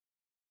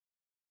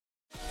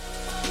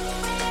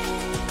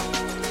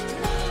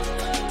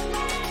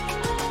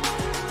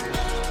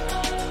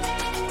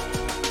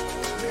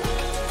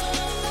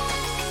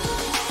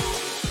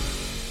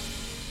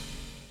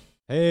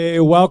Hey,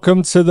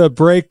 welcome to the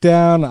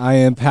breakdown. I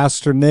am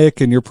Pastor Nick,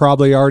 and you're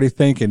probably already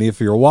thinking, if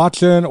you're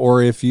watching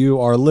or if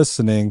you are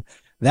listening,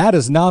 that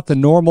is not the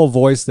normal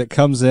voice that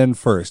comes in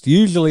first.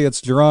 Usually it's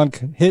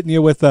Jerron hitting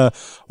you with a,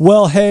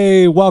 well,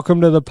 hey,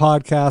 welcome to the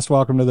podcast,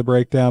 welcome to the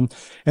breakdown.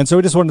 And so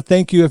we just want to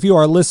thank you. If you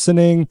are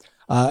listening,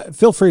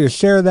 feel free to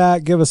share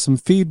that, give us some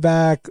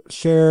feedback,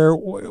 share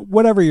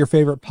whatever your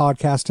favorite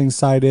podcasting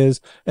site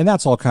is. And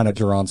that's all kind of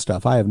Jerron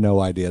stuff. I have no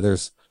idea.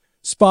 There's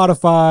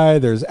Spotify,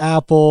 there's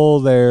Apple,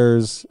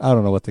 there's, I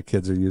don't know what the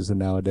kids are using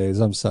nowadays.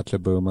 I'm such a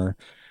boomer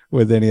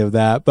with any of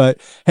that. But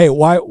hey,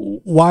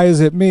 why is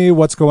it me?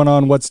 What's going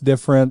on? What's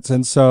different?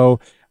 And so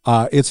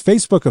it's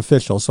Facebook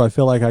official, so I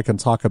feel like I can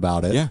talk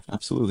about it. Yeah,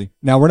 absolutely.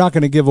 Now, we're not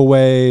going to give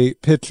away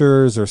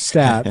pictures or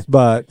stats,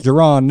 but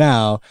Jerron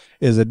now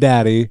is a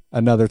daddy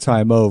another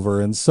time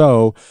over. And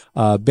so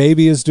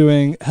baby is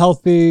doing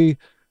healthy.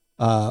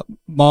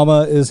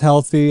 Mama is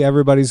healthy.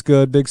 Everybody's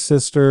good. Big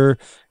sister.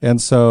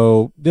 And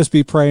so just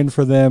be praying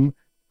for them.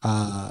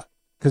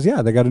 Cause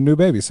yeah, they got a new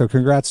baby. So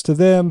congrats to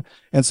them.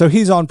 And so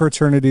he's on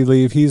paternity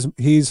leave.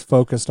 He's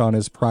focused on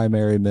his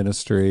primary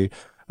ministry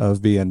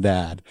of being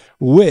dad,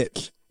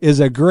 which is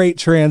a great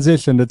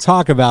transition to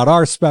talk about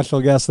our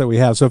special guest that we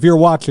have. So if you're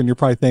watching, you're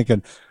probably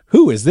thinking,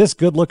 who is this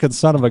good looking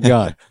son of a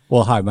gun?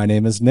 Well, hi, my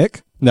name is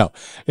Nick. No,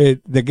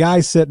 the guy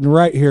sitting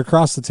right here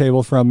across the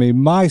table from me,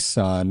 my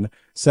son,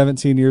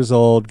 17 years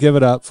old. Give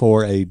it up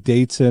for a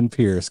Dayton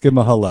Pierce. Give him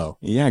a hello.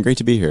 Yeah, great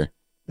to be here.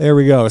 There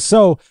we go.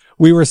 So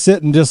we were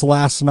sitting just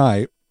last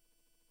night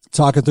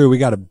talking through, we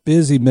got a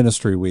busy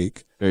ministry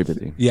week. Very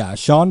busy. Yeah,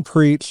 Sean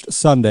preached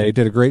Sunday,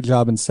 did a great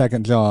job in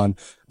 2nd John,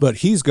 but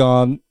he's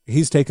gone.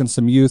 He's taken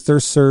some youth. They're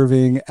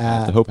serving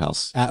at the Hope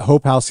House. At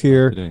Hope House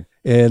here Today.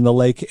 In the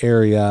Lake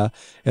area.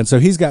 And so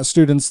he's got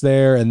students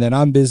there, and then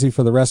I'm busy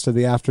for the rest of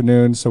the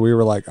afternoon. So we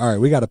were like, all right,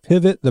 we got to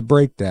pivot the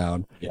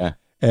breakdown. Yeah.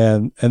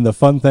 And the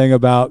fun thing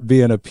about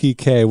being a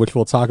PK, which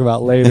we'll talk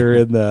about later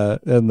in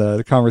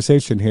the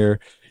conversation here,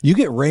 you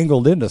get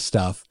wrangled into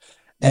stuff.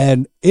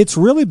 And it's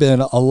really been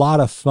a lot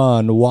of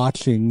fun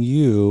watching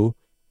you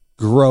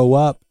grow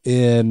up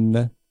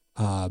in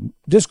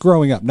just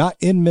growing up, not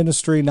in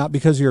ministry, not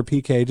because you're a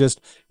PK,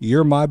 just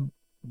you're my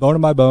bone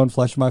of my bone,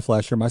 flesh of my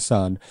flesh, you're my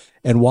son,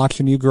 and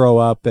watching you grow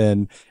up.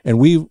 And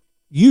we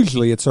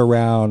usually it's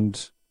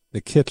around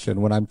the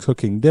kitchen when I'm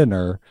cooking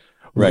dinner.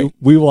 Right.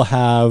 We will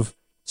have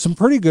some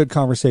pretty good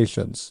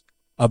conversations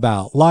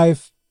about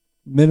life,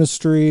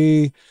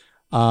 ministry,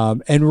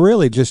 and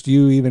really just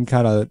you even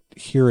kind of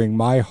hearing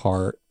my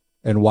heart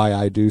and why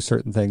I do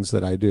certain things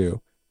that I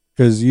do.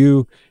 Because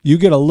you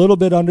get a little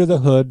bit under the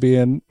hood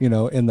being,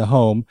 in the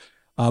home,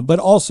 but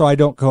also I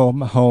don't go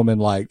home and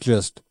like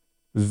just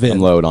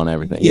unload on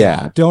everything.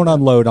 Yeah, don't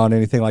unload on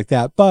anything like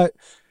that. But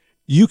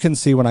you can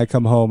see when I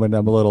come home and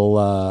I'm a little.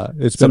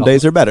 Some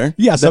days are better.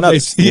 Yeah, some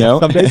days.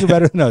 Some days are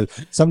better than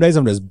others. Some days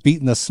I'm just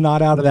beating the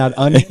snot out of that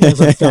onion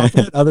as I chop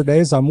it. Other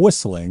days I'm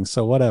whistling.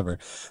 So whatever.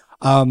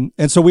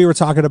 And so we were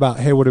talking about,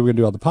 hey, what are we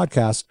gonna do on the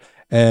podcast?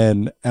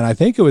 And I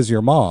think it was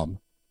your mom.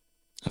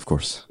 Of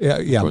course.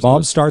 Yeah.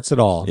 Mom starts it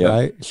all,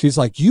 right? She's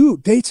like,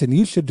 Dayton,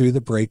 you should do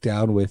the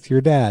breakdown with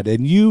your dad.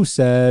 And you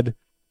said,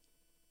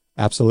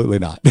 absolutely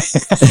not.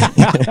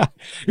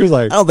 He was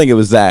like, I don't think it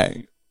was that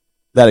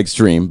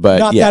extreme, but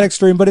not that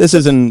extreme, but this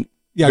isn't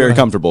very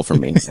comfortable for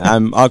me.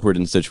 I'm awkward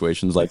in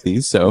situations like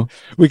these. So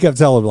we kept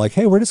telling him like,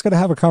 hey, we're just going to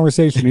have a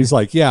conversation. He's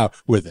like, yeah,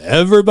 with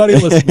everybody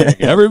listening,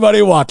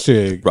 everybody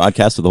watching.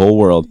 Broadcast to the whole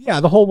world. Yeah,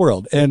 the whole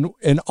world. And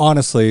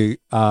honestly,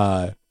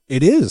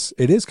 it is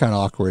kind of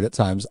awkward at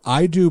times.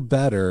 I do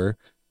better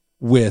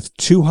with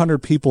 200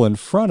 people in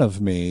front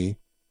of me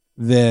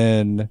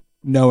than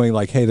knowing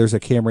like, hey, there's a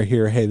camera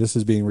here. Hey, this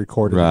is being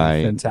recorded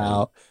and sent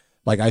out.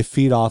 Like I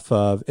feed off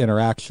of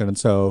interaction. And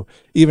so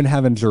even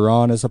having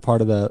Jerron as a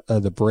part of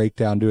the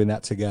breakdown, doing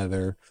that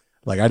together,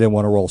 like I didn't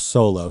want to roll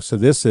solo. So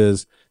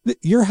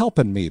you're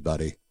helping me,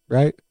 buddy,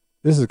 right?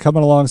 This is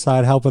coming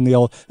alongside helping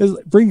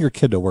bring your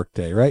kid to work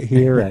day right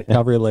here at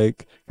Calvary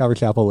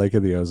Chapel, Lake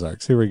of the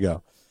Ozarks. Here we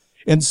go.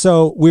 And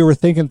so we were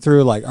thinking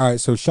through like, all right,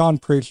 so Sean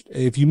preached,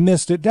 if you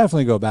missed it,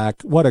 definitely go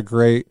back. What a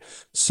great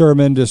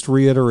sermon, just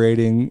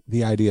reiterating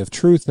the idea of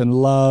truth and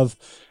love,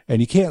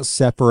 and you can't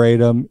separate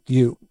them.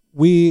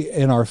 We,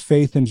 in our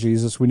faith in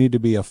Jesus, we need to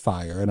be a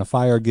fire, and a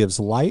fire gives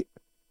light.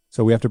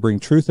 So we have to bring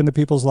truth into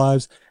people's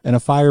lives, and a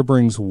fire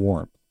brings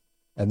warmth,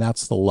 and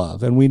that's the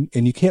love. And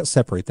you can't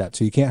separate that.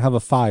 So you can't have a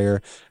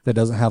fire that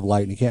doesn't have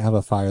light, and you can't have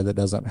a fire that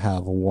doesn't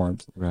have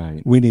warmth.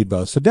 Right. We need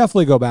both. So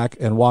definitely go back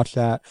and watch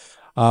that.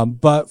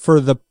 But for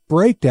the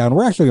breakdown,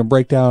 we're actually going to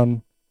break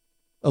down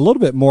a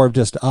little bit more of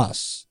just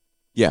us.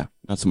 Yeah,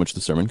 not so much the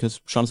sermon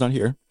because Sean's not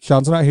here.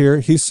 Sean's not here.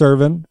 He's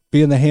serving,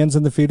 being the hands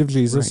and the feet of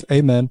Jesus. Right.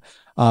 Amen.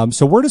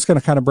 So we're just going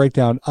to kind of break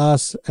down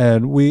us,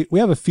 and we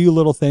have a few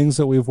little things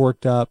that we've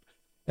worked up.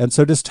 And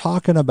so just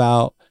talking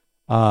about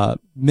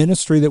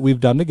ministry that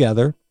we've done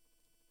together.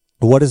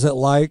 What is it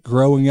like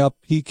growing up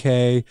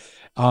PK?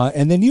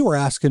 And then you were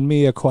asking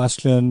me a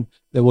question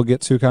that we'll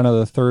get to kind of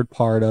the third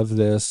part of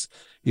this.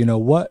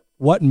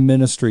 What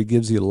ministry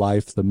gives you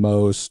life the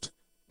most?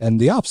 and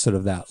the opposite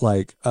of that,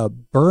 like a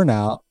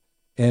burnout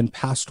in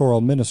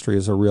pastoral ministry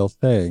is a real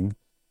thing.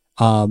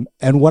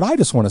 And what I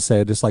just want to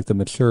say, just like the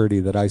maturity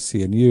that I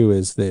see in you,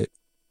 is that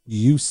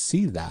you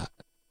see that.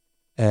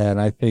 And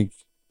I think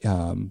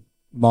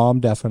mom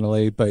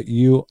definitely, but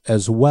you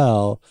as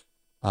well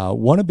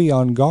want to be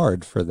on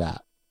guard for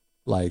that.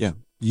 Like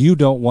you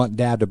don't want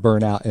dad to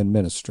burn out in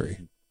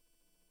ministry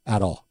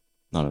at all.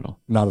 Not at all.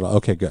 Not at all.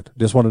 Okay, good.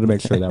 Just wanted to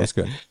make sure that was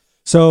good.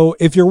 So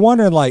if you're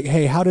wondering like,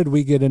 hey, how did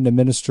we get into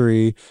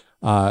ministry?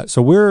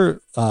 So we're,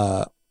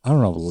 I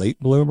don't know, late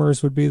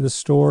bloomers would be the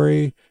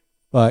story.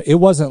 But it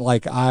wasn't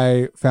like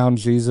I found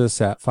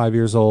Jesus at 5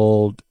 years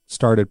old,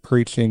 started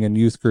preaching in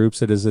youth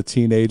groups as a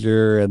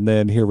teenager, and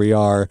then here we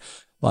are.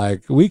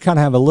 Like we kind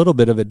of have a little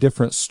bit of a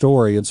different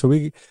story. And so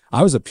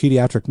I was a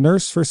pediatric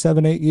nurse for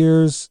 7-8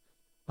 years.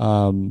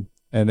 And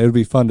it would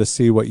be fun to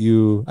see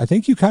I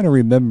think you kind of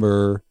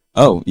remember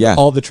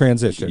all the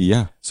transition.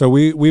 Yeah. So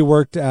we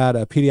worked at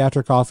a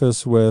pediatric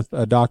office with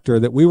a doctor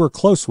that we were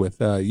close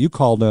with. You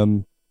called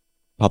him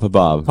Papa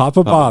Bob.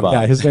 Papa Bob.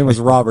 Yeah, his name was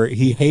Robert.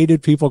 He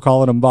hated people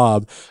calling him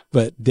Bob,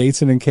 but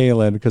Dayton and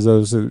Kaylin, because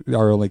those are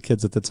our only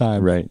kids at the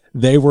time, right?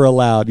 They were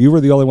allowed. You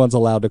were the only ones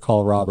allowed to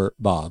call Robert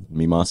Bob.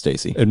 Meemaw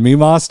Stacy. And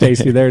Meemaw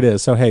Stacy. There it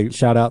is. So hey,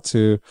 shout out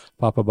to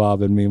Papa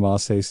Bob and Meemaw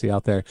Stacy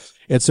out there.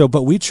 And so,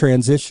 but we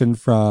transitioned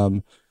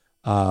from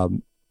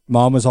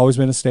mom has always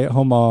been a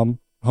stay-at-home mom,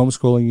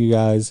 homeschooling you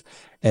guys,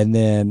 and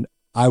then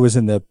I was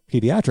in the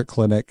pediatric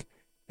clinic,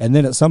 and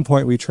then at some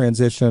point we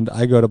transitioned.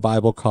 I go to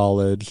Bible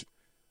college.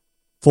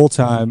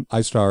 Full-time,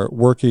 I start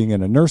working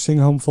in a nursing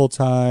home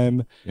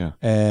full-time. Yeah.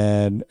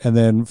 And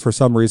then for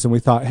some reason we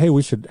thought, hey,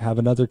 we should have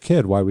another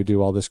kid while we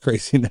do all this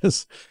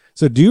craziness.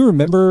 So do you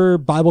remember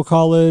Bible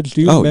college?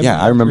 Do you remember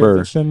I remember.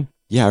 transition?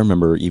 Yeah, I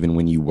remember even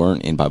when you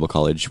weren't in Bible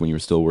college, when you were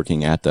still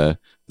working at the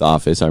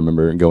office, I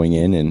remember going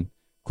in, and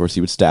of course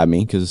he would stab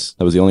me because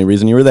that was the only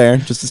reason you were there,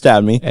 just to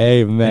stab me.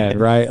 Amen,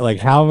 right? Like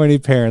how many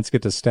parents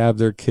get to stab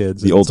their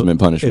kids? The ultimate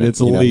punishment. And it's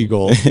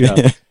illegal.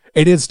 Yeah.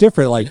 It is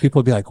different. Like people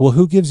would be like, well,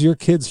 who gives your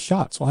kids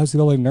shots? Well, I was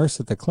the only nurse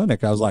at the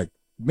clinic. I was like,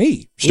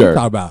 me. What are you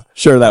talking about?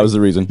 Sure, that was the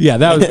reason. Yeah,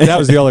 that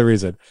was the only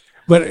reason.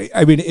 But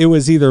I mean, it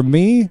was either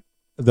me,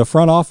 the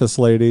front office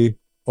lady,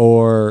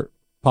 or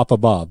Papa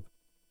Bob.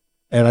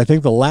 And I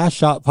think the last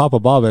shot Papa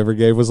Bob ever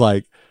gave was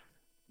like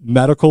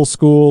medical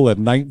school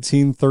in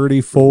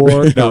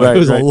 1934. No, right, it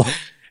was right. a lot.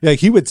 Like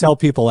he would tell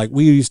people, like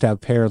we used to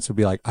have parents would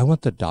be like, I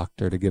want the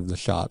doctor to give the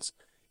shots.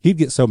 He'd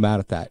get so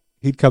mad at that.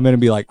 He'd come in and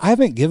be like, I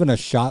haven't given a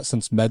shot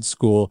since med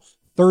school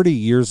 30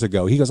 years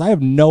ago. He goes, I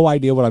have no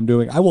idea what I'm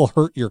doing. I will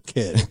hurt your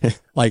kid.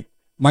 Like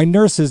my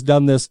nurse has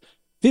done this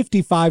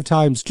 55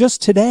 times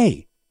just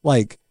today.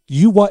 Like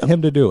you want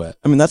him to do it.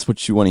 I mean, that's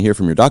what you want to hear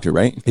from your doctor,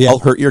 right? Yeah. I'll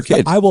hurt your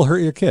kid. I will hurt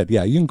your kid.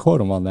 Yeah, you can quote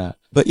him on that.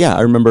 But yeah,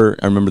 I remember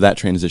that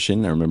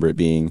transition. I remember it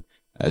being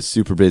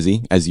super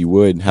busy, as you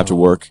would have to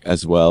work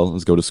as well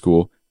as go to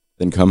school,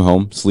 then come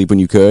home, sleep when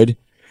you could,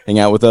 hang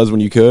out with us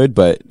when you could.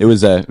 But it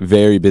was a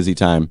very busy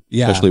time,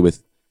 especially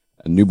with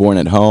a newborn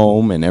at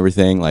home and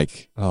everything.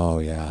 Like, oh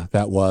yeah,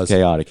 that was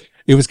chaotic.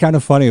 It was kind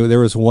of funny. There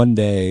was one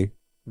day,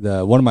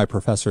 one of my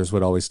professors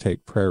would always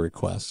take prayer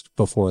requests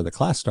before the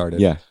class started.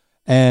 Yeah,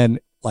 and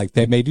like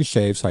they made you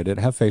shave, so I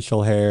didn't have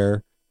facial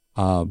hair.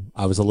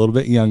 I was a little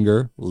bit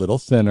younger, a little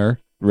thinner.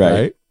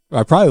 Right.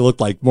 I probably looked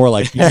like more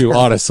like you,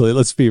 honestly.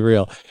 Let's be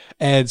real.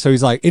 And so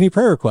he's like, any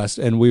prayer requests?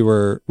 And we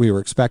were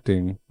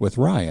expecting with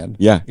Ryan.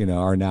 Yeah. You know,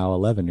 our now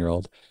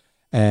 11-year-old.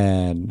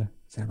 And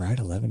is that right?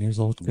 11 years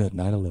old? Good.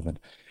 9/11.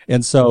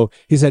 And so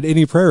he said,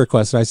 any prayer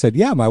requests? And I said,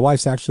 yeah, my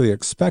wife's actually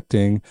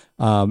expecting.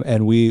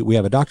 And we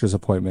have a doctor's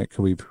appointment.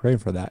 Can we pray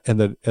for that? And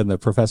the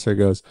professor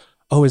goes,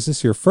 oh, is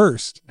this your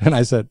first? And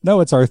I said,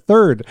 no, it's our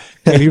third.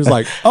 And he was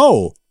like,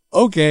 oh,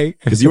 okay.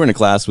 Because you were in a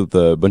class with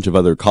a bunch of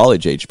other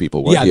college age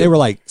people, weren't yeah, you? they were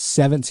like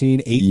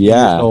 17, 18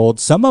 years old.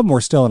 Some of them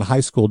were still in high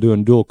school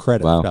doing dual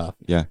credit stuff.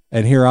 Yeah.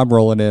 And here I'm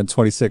rolling in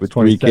 26, with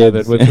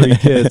 27 with 3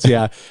 kids.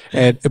 Yeah.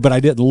 But I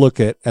didn't look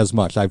at as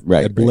much. I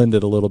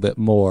blended a little bit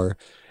more.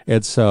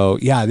 And so,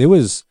 yeah,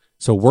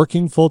 so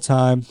working full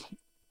time,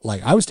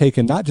 like I was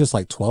taking not just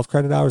like 12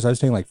 credit hours, I was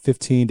taking like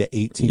 15 to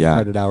 18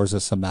 credit hours a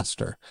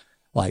semester,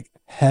 like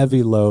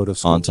heavy load of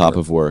school on top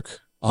of work.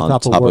 On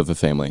top of a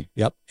family.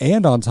 Yep.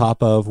 And on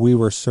top of, we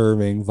were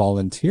serving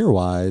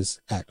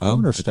volunteer-wise at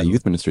Cornerstone. At the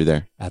youth ministry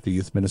there. At the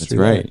youth ministry.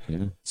 That's right.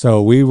 Yeah.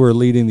 So we were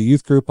leading the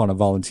youth group on a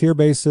volunteer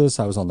basis.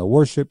 I was on the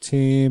worship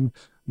team.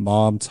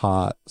 Mom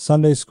taught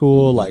Sunday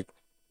school. Like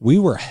we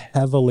were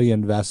heavily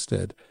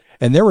invested.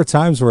 And there were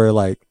times where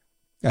like,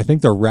 I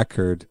think the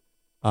record,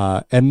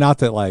 and not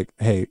that like,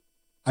 hey,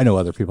 I know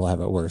other people have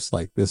it worse.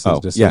 Like this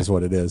is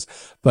what it is.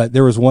 But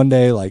there was one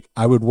day, like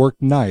I would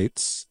work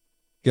nights,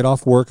 get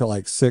off work at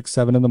like 6,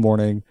 7 in the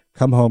morning,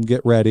 come home,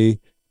 get ready.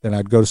 Then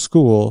I'd go to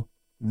school.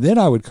 Then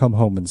I would come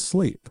home and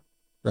sleep.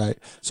 Right.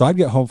 So I'd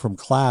get home from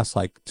class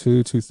like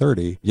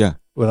 2:30. Yeah.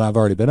 When I've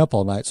already been up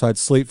all night. So I'd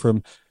sleep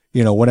from,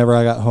 whenever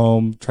I got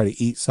home, try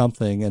to eat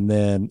something and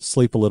then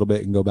sleep a little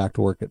bit and go back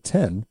to work at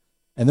 10.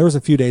 And there was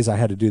a few days I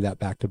had to do that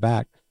back to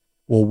back.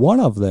 Well, one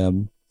of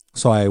them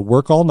So I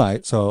work all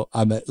night. So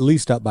I'm at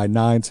least up by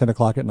 9, 10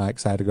 o'clock at night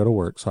because I had to go to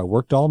work. So I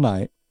worked all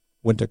night,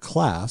 went to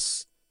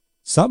class.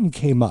 Something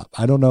came up.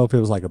 I don't know if it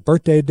was like a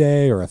birthday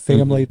day or a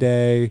family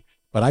day,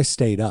 but I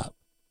stayed up,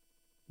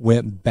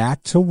 went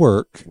back to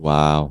work,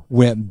 Wow.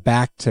 went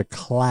back to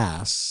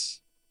class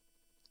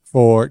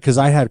because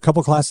I had a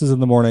couple classes in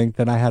the morning,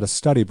 then I had a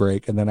study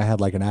break, and then I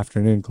had like an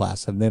afternoon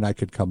class, and then I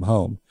could come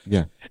home.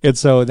 Yeah. And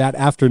so that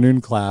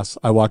afternoon class,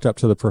 I walked up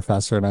to the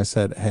professor and I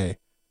said, "Hey,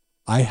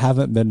 I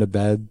haven't been to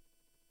bed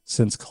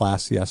since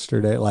class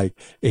yesterday." Like,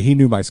 he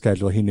knew my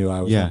schedule. He knew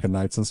I was Yeah. working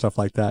nights and stuff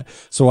like that.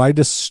 So I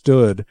just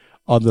stood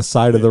on the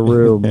side of the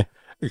room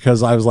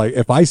because I was like,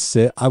 if I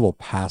sit, I will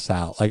pass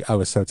out. Like, I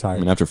was so I tired.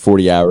 mean, after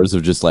 40 hours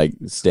of just like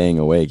staying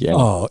awake. Yeah.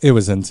 Oh, it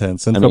was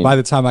intense. And I so mean- by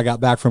the time I got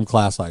back from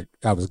class, like,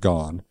 I was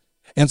gone.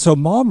 And so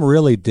mom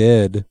really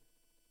did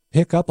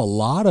pick up a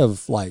lot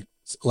of like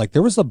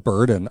there was a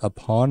burden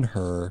upon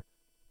her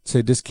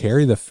to just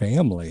carry the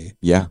family.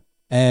 Yeah.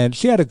 And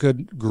she had a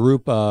good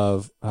group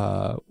of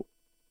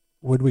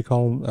what do we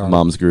call them?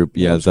 Mom's group.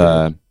 Yeah. Mom's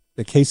The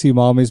The Casey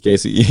mommies.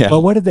 Casey. Yeah. But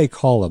what did they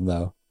call them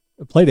though?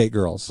 Playdate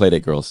girls.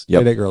 Playdate girls.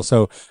 Yep. Playdate girls.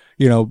 So,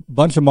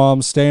 bunch of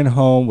moms staying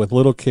home with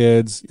little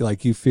kids.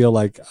 Like, you feel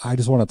like, I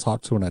just want to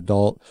talk to an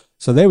adult.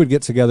 So they would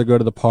get together, go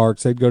to the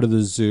parks, they'd go to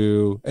the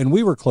zoo, and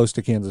we were close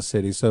to Kansas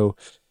City. So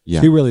Yeah.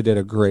 she really did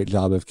a great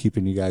job of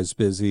keeping you guys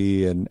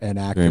busy and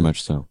active. Very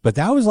much so. But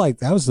that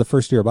was the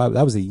first year of Bible.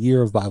 That was a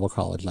year of Bible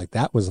college. Like,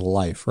 that was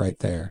life right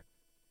there,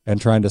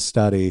 and trying to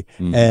study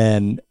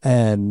and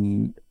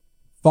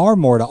far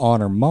more to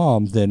honor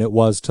mom than it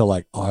was to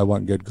like, oh, I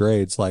want good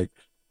grades. Like,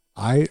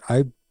 I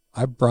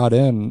brought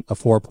in a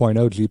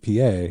 4.0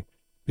 GPA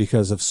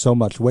because of so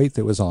much weight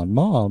that was on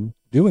mom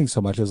doing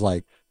so much. Is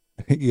like,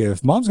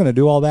 if mom's going to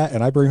do all that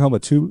and I bring home a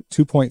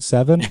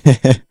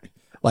 2.7,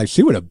 like,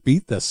 she would have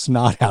beat the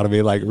snot out of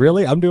me. Like,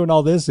 really? I'm doing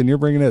all this and you're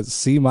bringing it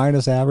C-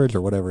 average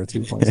or whatever a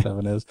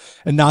 2.7 is.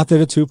 And not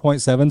that a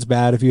 2.7 is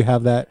bad if you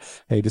have that.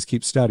 Hey, just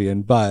keep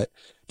studying. But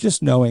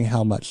just knowing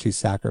how much she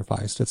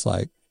sacrificed, it's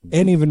like,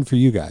 and even for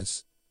you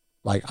guys,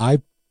 like,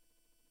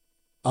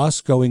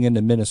 us going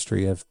into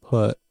ministry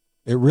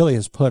it really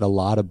has put a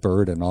lot of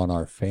burden on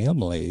our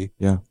family.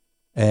 Yeah.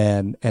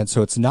 And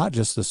so it's not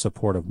just the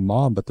support of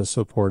mom, but the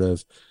support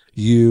of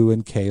you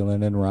and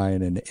Kaylin and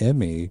Ryan and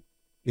Emmy.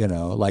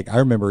 Like, I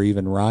remember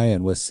even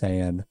Ryan was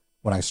saying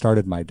when I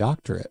started my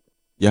doctorate,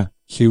 Yeah.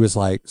 she was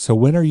like, "So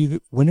when are you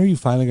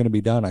finally going to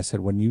be done?" I said,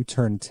 "When you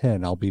turn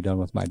 10, I'll be done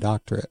with my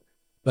doctorate."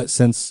 But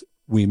since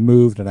we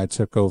moved and I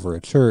took over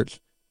a church,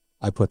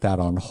 I put that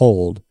on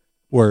hold.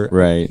 Where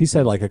Right. he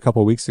said, like, a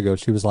couple of weeks ago,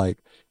 she was like,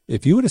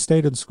 "If you would have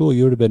stayed in school,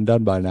 you would have been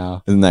done by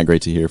now." Isn't that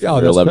great to hear from Oh,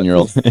 your that's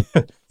 11-year-old?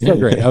 So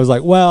great. I was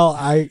like, well,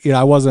 I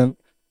wasn't,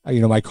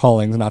 my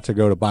calling's not to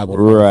go to Bible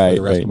college for Right,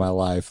 the rest right. of my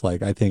life.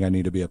 Like, I think I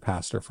need to be a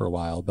pastor for a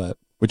while, but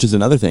Which is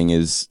another thing,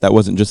 is that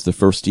wasn't just the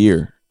first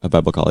year of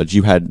Bible college.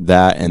 You had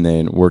that and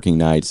then working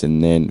nights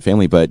and then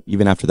family. But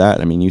even after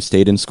that, I mean, you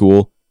stayed in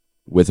school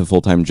with a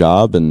full-time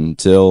job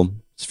until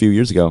a few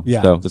years ago.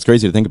 Yeah. So that's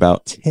crazy to think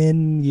about.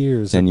 10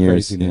 years 10 of years.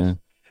 craziness. Yeah.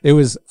 It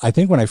was, I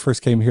think when I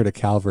first came here to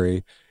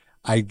Calvary,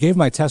 I gave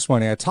my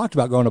testimony. I talked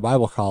about going to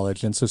Bible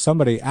college. And so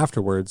somebody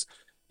afterwards,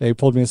 they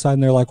pulled me aside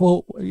and they're like,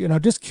 "Well,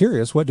 just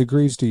curious, what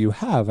degrees do you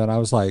have?" And I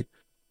was like,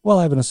 "Well,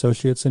 I have an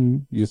associate's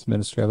in youth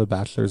ministry. I have a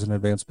bachelor's in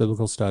advanced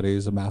biblical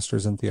studies, a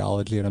master's in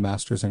theology, and a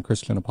master's in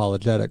Christian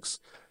apologetics."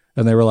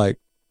 And they were like,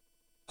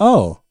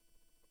 "Oh,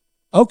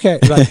 okay."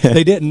 Like,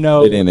 they didn't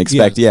know. They didn't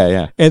expect. Yes.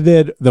 Yeah. And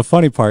then the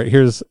funny part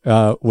here's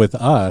with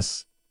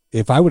us,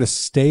 if I would have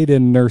stayed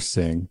in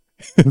nursing,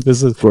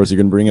 this is, Of course, you're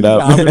going to bring it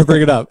up. I'm going to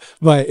bring it up.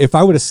 But if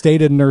I would have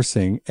stayed in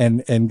nursing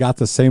and got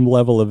the same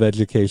level of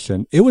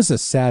education, it was a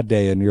sad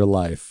day in your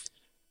life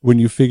when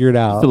you figured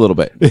Just out, a little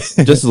bit.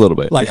 Just a little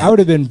bit. like, I would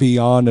have been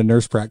beyond a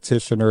nurse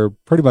practitioner,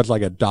 pretty much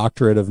like a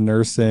doctorate of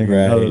nursing.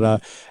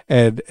 Right.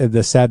 And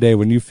the sad day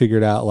when you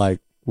figured out, like,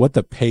 what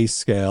the pay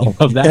scale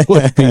of that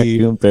would be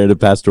compared to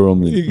pastoral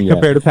ministry. Yeah.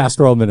 compared to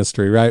pastoral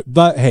ministry, right?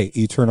 But hey,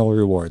 eternal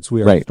rewards.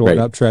 We are Right, storing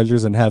right. up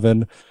treasures in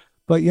heaven.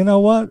 But you know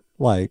what?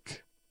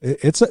 Like,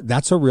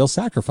 that's a real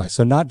sacrifice.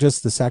 So not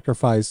just the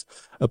sacrifice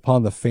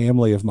upon the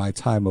family of my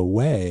time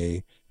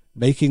away,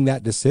 making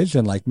that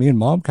decision. Like, me and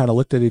mom kind of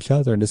looked at each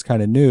other and just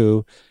kind of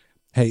knew,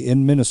 hey,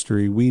 in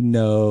ministry, we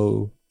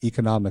know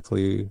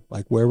economically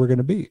like where we're going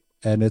to be.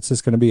 And it's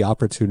just going to be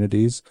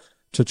opportunities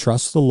to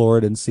trust the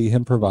Lord and see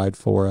him provide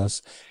for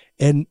us.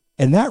 And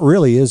that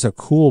really is a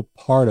cool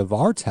part of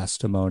our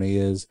testimony,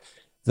 is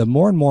the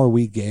more and more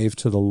we gave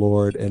to the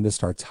Lord and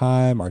just our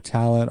time, our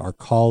talent, our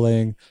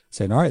calling,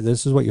 saying, all right,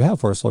 this is what you have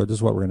for us, Lord, this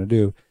is what we're going to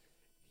do.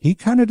 He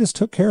kind of just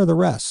took care of the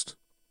rest.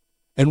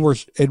 And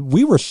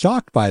we were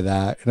shocked by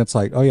that. And it's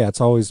like, oh yeah,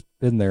 it's always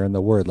been there in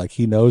the word. Like,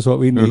 he knows what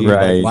we need.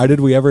 Right. Like, why did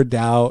we ever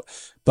doubt?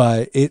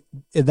 But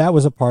that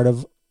was a part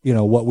of,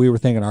 what we were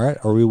thinking, all right,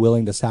 are we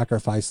willing to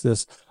sacrifice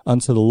this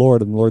unto the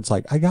Lord? And the Lord's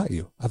like, I got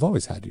you. I've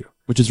always had you.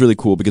 Which is really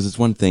cool, because it's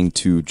one thing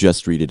to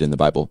just read it in the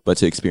Bible, but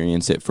to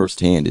experience it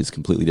firsthand is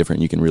completely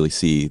different. You can really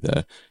see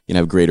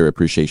have greater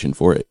appreciation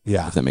for it.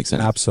 Yeah, If that makes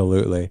sense.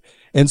 absolutely.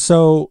 And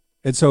so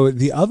And so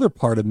the other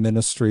part of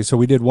ministry, so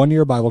we did 1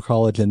 year Bible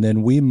college and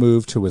then we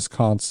moved to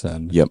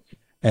Wisconsin. Yep.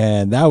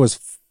 And that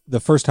was the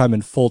first time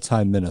in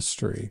full-time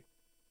ministry.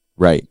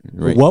 Right.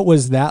 What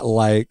was that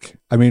like?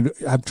 I mean,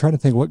 I'm trying to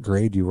think what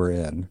grade you were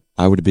in.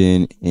 I would have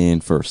been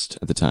in first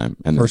at the time,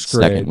 and then First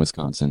second grade.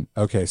 Wisconsin.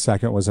 Okay,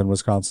 second was in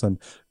Wisconsin.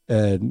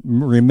 And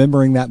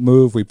remembering that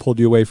move, we pulled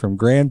you away from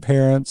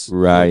grandparents.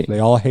 Right. They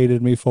all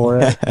hated me for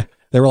it.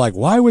 They were like,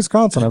 "Why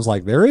Wisconsin?" I was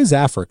like, "There is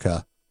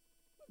Africa."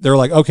 They were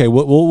like, "Okay,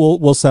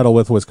 we'll settle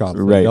with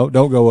Wisconsin. Right.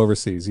 Don't go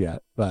overseas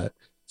yet." But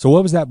so,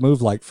 what was that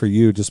move like for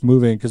you? Just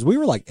moving, because we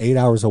were like 8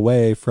 hours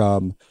away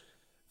from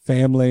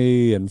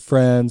family and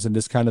friends and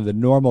just kind of the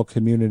normal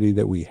community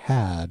that we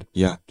had.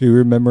 Yeah. Do you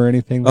remember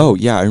anything? Oh,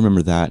 yeah, I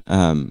remember that.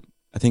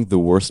 I think the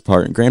worst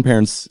part,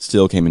 grandparents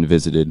still came and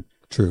visited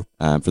True.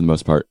 for the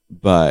most part,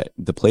 but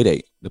the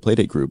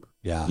playdate group,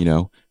 Yeah. you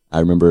know,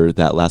 I remember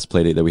that last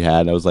playdate that we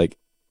had. I was like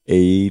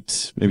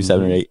 8, maybe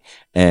 7 or 8,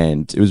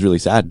 and it was really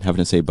sad having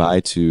to say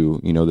bye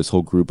to, you know, this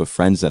whole group of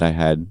friends that I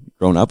had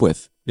grown up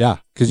with. Yeah,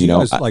 because You you know,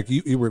 guys, like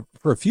you were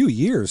for a few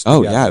years. Oh,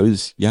 together, yeah, it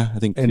was, I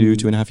think And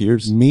 2.5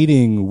 years.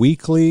 meeting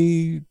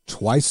weekly,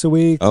 twice a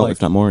week. Oh, like,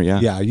 if not more,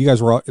 yeah. yeah, you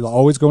guys were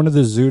always going to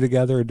the zoo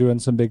together and doing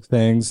some big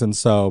things. And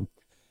so,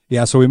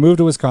 yeah, so we moved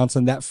to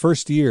Wisconsin. That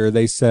first year,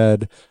 they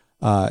said,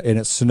 and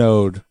it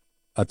snowed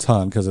a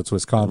ton because it's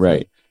Wisconsin.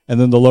 Right. And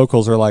then the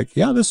locals are like,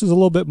 yeah, this is a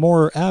little bit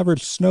more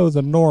average snow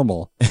than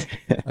normal.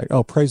 Like,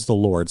 oh, praise the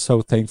Lord.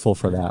 So thankful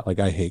for that. Like,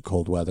 I hate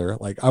cold weather.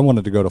 Like, I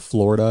wanted to go to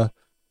Florida,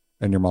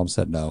 and your mom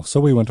said no. So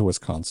we went to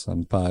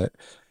Wisconsin. But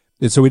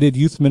and so we did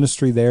youth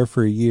ministry there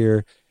for a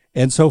year.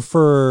 And so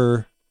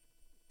so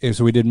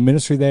we did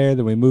ministry there.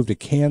 Then we moved to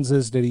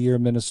Kansas, did a year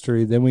of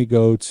ministry. Then we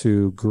go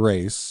to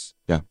Grace.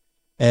 Yeah.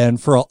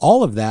 And for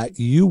all of that,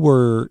 you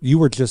were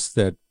just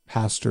the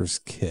pastor's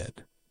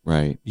kid.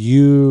 Right.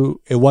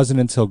 It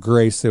wasn't until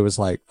Grace it was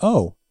like,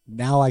 oh,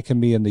 now I can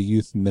be in the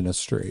youth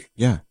ministry.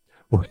 Yeah.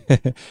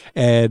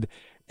 and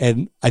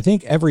I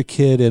think every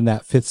kid in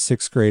that 5th,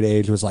 6th grade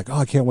age was like, oh,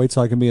 I can't wait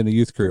till I can be in the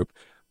youth group.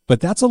 But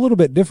that's a little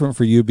bit different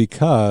for you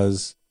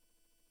because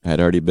I had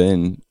already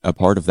been a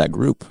part of that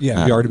group. you've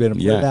already been a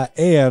part yeah. of that.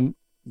 And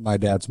my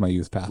dad's my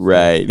youth pastor.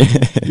 Right.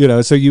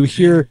 So you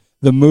hear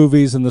the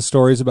movies and the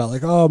stories about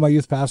like, oh, my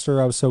youth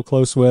pastor I was so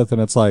close with.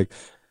 And it's like,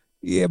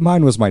 yeah,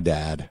 mine was my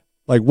dad.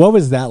 Like, what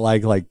was that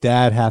like? Like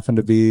dad happened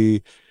to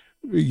be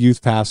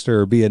youth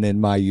pastor or being in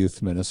my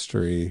youth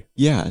ministry.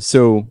 Yeah.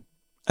 So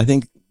I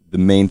think the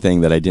main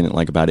thing that I didn't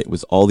like about it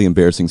was all the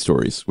embarrassing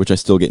stories, which I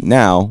still get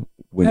now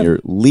when you're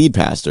lead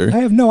pastor. I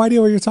have no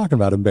idea what you're talking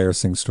about.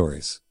 Embarrassing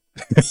stories.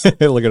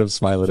 Look at him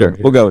smiling. Sure.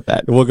 We'll go with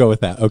that. We'll go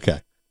with that.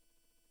 Okay.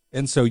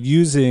 And so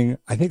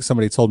I think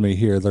somebody told me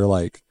here, they're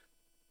like,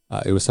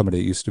 it was somebody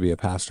that used to be a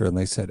pastor, and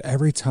they said,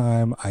 every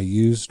time I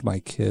used my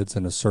kids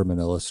in a sermon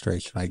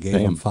illustration, I gave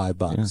them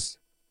 $5. Yeah.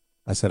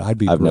 I said, I've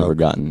broke. Never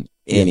gotten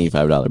any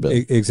 $5 bill.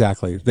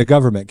 Exactly. The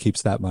government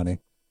keeps that money.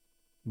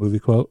 Movie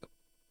quote?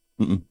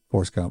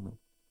 Forrest Gump.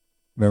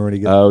 Remember when he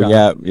gets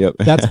yeah, yep.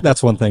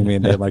 That's one thing me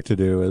and Dad like to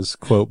do is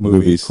quote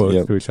movies quotes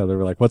yep. to each other.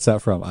 We're like, what's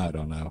that from? I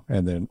don't know.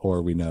 And then,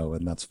 or we know,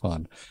 and that's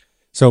fun.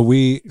 So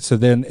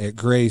then at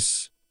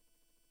Grace,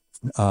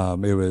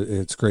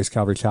 it's Grace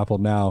Calvary Chapel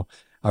now.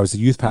 I was a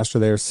youth pastor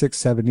there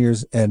 6-7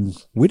 years,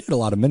 and we did a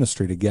lot of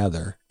ministry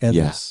together. And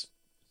yes.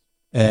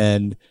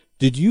 And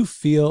did you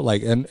feel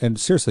like, and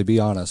seriously, be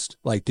honest,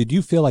 like, did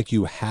you feel like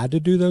you had to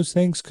do those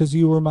things because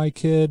you were my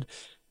kid?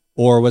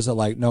 Or was it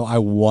like, no, I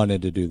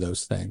wanted to do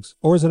those things?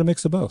 Or is it a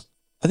mix of both?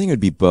 I think it would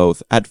be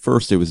both. At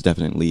first, it was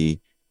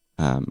definitely,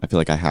 I feel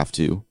like I have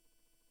to,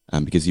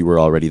 because you were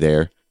already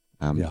there.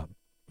 Yeah.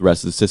 The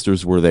rest of the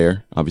sisters were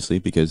there, obviously,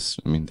 because,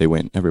 I mean, they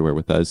went everywhere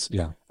with us.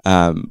 Yeah.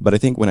 But I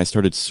think when I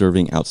started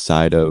serving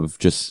outside of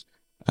just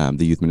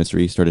the youth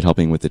ministry, started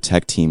helping with the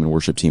tech team and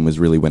worship team was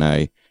really when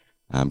I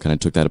kind of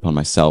took that upon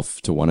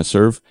myself to want to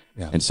serve.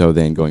 Yeah. And so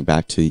then going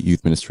back to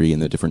youth ministry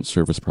and the different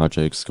service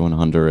projects, going to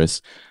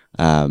Honduras,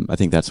 I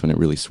think that's when it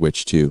really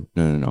switched to,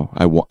 no.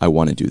 I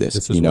want to do this.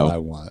 This is what I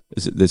want.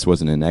 This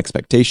wasn't an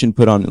expectation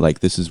put on it.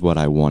 Like, this is what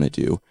I want to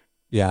do.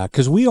 Yeah.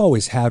 Cause we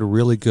always had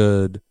really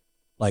good,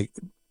 like,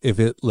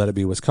 let it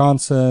be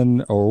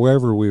Wisconsin or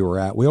wherever we were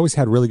at, we always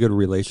had really good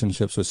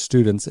relationships with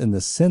students in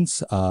the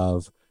sense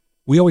of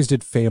we always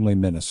did family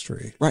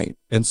ministry. Right.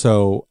 And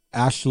so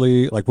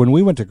Ashley, like when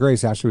we went to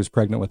Grace, Ashley was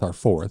pregnant with our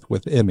 4th,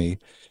 with Emmy.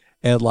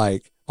 And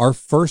like our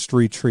first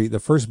retreat, the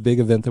first big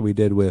event that we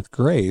did with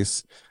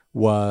Grace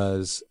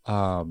was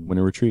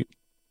Winter retreat.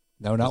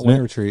 No, not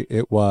winter retreat.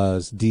 It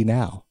was D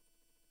Now.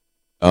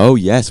 Oh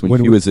yes,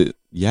 when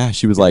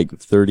she was like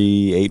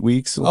 38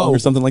 weeks or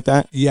something like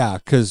that. Yeah,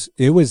 because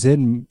it was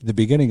in the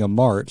beginning of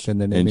March,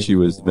 and she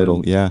was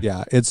middle.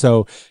 Yeah. And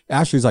so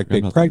Ashley's like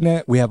big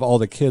pregnant. We have all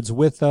the kids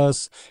with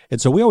us,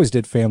 and so we always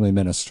did family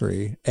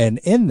ministry. And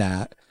in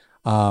that,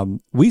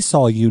 we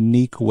saw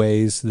unique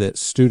ways that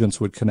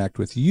students would connect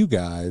with you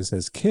guys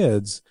as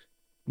kids.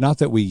 Not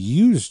that we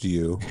used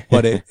you,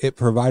 but it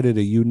provided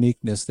a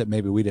uniqueness that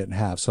maybe we didn't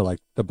have. So like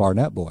the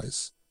Barnett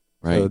boys.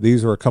 Right. So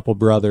these were a couple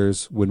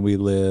brothers when we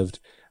lived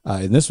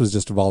And this was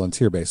just a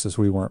volunteer basis.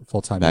 We weren't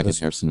full-time Back in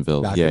ministers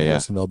Harrisonville. back Yeah, in yeah.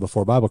 Harrisonville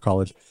before Bible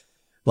college.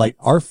 Like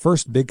our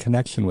first big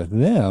connection with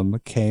them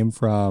came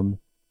from,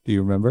 do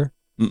you remember?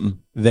 Mm-mm.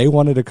 They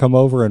wanted to come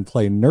over and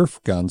play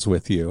Nerf guns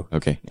with you.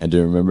 Okay, I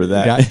do remember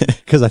that. Yeah,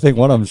 because I think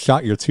one of them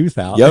shot your tooth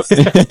out. Yep.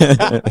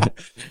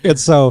 And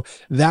so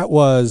that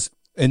was,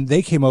 and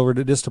they came over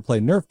to just to play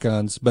Nerf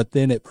guns, but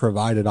then it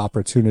provided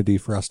opportunity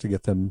for us to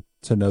get them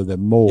to know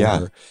them more.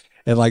 Yeah.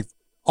 And like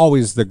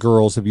always, the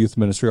girls of youth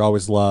ministry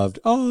always loved,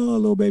 oh,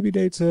 little baby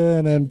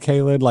Dayton and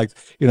Kaylin. Like,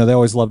 you know, they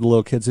always loved the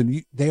little kids,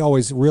 and they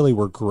always really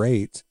were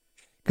great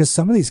because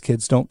some of these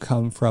kids don't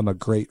come from a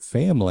great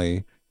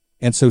family.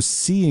 And so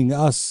seeing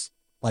us,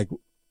 like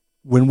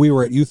when we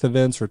were at youth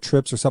events or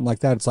trips or something like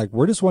that, it's like,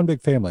 we're just one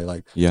big family.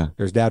 Like, Yeah.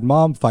 there's dad and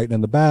mom fighting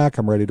in the back.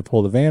 I'm ready to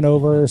pull the van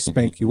over,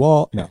 spank you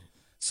all. No.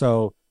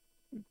 So,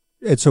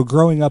 and so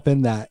growing up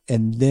in that,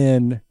 and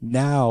then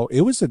now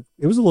it was a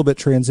little bit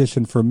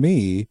transition for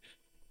me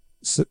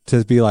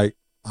to be like,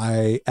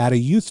 at a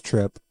youth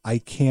trip, I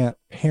can't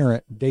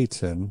parent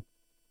Dayton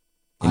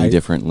Any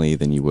differently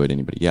than you would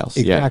anybody else.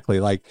 exactly.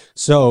 Like,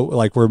 so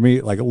like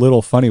like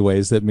little funny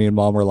ways that me and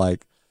mom were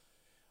like,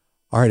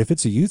 all right, if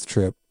it's a youth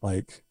trip,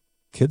 like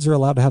kids are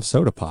allowed to have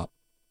soda pop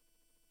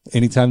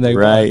anytime they Yeah.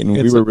 Right. want. And we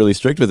It's were really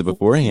strict with it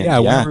beforehand. yeah,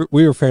 Yeah.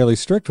 we were fairly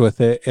strict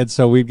with it. And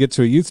so we'd get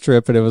to a youth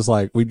trip and it was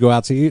like, we'd go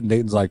out to eat and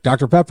Dayton's like,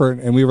 Dr. Pepper.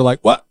 And we were like,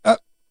 what?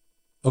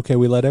 Okay,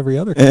 we let every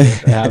other kid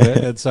have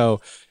it. And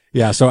so,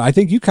 yeah, so I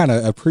think you kind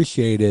of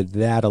appreciated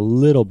that a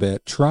little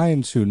bit,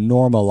 trying to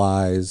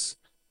normalize.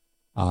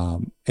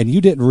 And you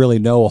didn't really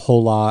know a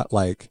whole lot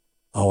like,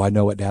 oh, I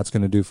know what dad's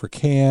going to do for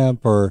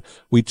camp, or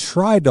we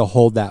tried to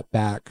hold that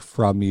back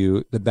from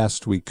you the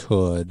best we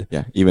could.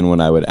 Yeah. Even when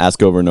I would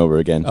ask over and over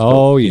again.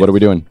 Oh, yeah. What are we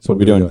doing? What are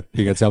we doing?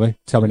 You gonna tell me?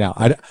 Tell me now.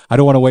 I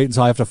don't want to wait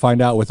until I have to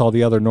find out with all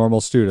the other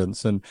normal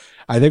students. And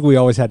I think we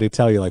always had to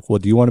tell you like, well,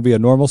 do you want to be a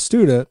normal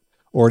student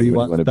or do you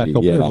What do you want wanna be?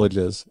 special Yeah.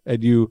 privileges?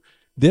 And you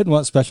didn't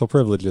want special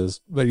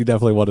privileges, but you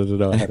definitely wanted to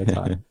know ahead of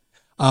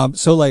time.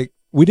 So like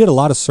we did a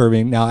lot of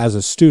serving. Now as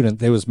a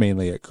student, it was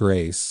mainly at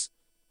Grace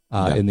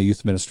Yeah. in the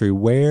youth ministry.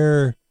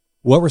 What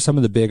were some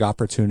of the big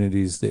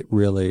opportunities that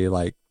really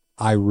like,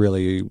 I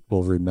really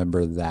will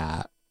remember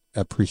that,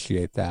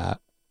 appreciate that?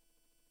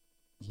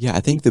 Yeah. I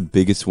think the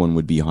biggest one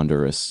would be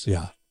Honduras.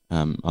 Yeah.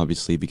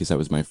 Obviously, because that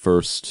was my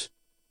first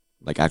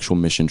like actual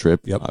mission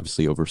trip. Yep.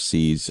 Obviously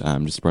overseas,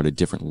 just brought a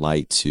different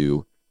light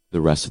to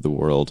the rest of the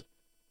world.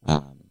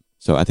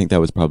 So I think that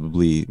was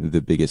probably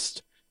the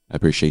biggest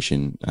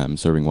appreciation,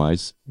 serving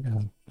wise.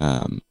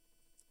 Yeah.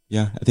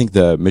 Yeah, I think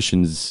the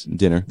missions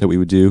dinner that we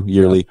would do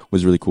yearly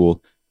was really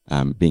cool.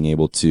 Being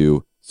able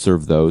to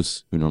serve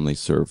those who normally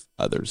serve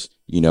others,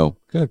 you know.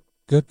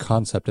 Good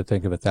concept to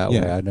think of it that way.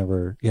 Yeah. I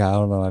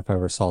don't know if I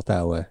ever saw it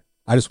that way.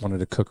 I just wanted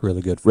to cook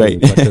really good food,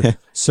 Right. but to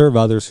serve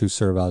others who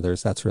serve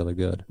others, that's really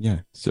good. Yeah.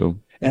 So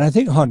And I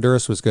think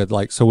Honduras was good.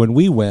 Like, so when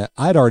we went,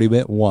 I'd already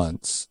went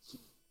once.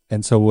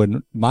 And so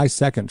when my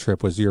second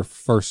trip was your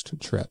first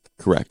trip,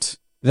 correct.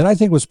 then I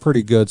think was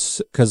pretty good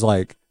because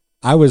like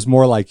I was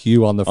more like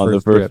you on the On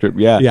first the first trip,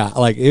 yeah. Yeah,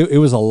 like it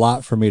was a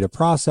lot for me to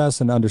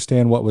process and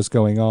understand what was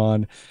going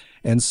on.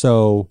 And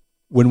so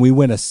when we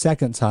went a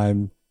second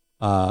time,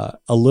 a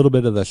little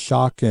bit of the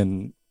shock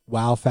and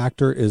wow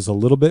factor is a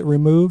little bit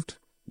removed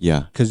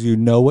Yeah. because you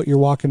know what you're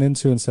walking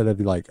into instead of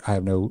like, I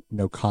have no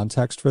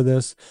context for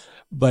this.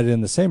 But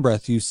in the same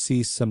breath, you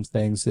see some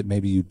things that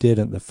maybe you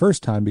didn't the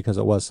first time because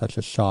it was such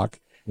a shock.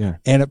 Yeah.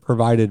 And it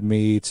provided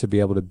me to be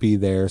able to be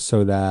there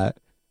so that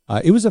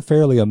it was a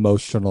fairly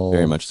emotional.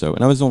 Very much so.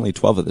 And I was only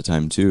 12 at the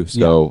time too.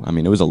 So, I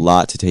mean, it was a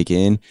lot to take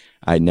in.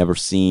 I'd never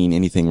seen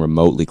anything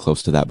remotely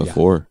close to that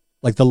before.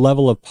 Like the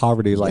level of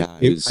poverty, like Yeah,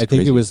 it was I think it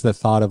crazy. was the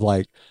thought of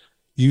like,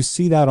 you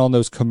see that on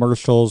those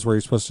commercials where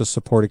you're supposed to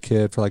support a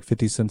kid for like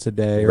 50 cents a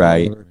day. Or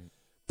Right. whatever.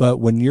 But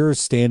when you're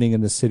standing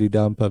in the city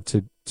dump of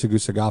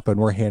Tegucigalpa and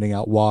we're handing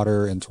out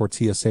water and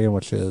tortilla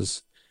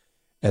sandwiches,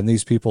 and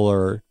these people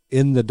are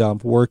in the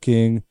dump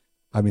working.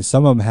 I mean,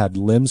 some of them had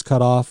limbs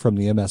cut off from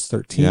the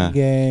MS-13 Yeah.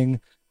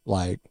 gang.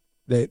 Like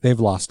they've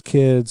lost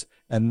kids,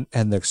 and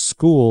their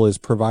school is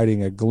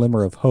providing a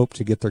glimmer of hope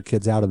to get their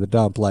kids out of the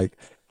dump. Like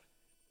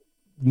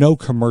no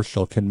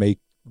commercial can make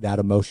that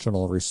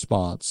emotional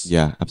response.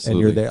 Yeah, absolutely.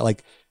 And you're there,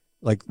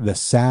 like the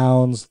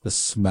sounds, the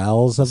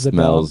smells of the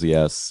Smells, dump.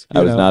 yes.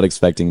 You I was know? not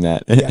expecting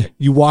that. Yeah,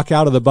 you walk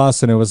out of the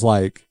bus and it was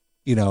like,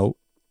 you know,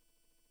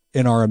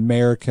 in our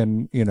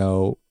American, you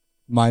know,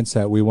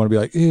 mindset, we want to be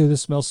like, ew,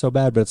 this smells so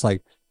bad. But it's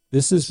like,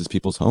 this is This is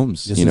people's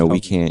homes. This You is know, we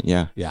homes. can't,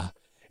 yeah. Yeah.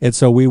 And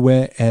so we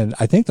went, and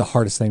I think the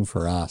hardest thing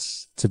for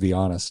us, to be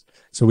honest.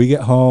 So we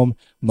get home,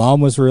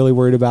 mom was really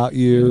worried about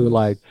you.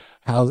 Like,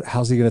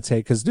 how's he going to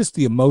take? Because just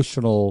the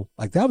emotional,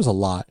 like that was a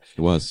lot.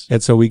 It was.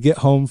 And so we get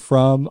home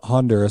from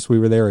Honduras. We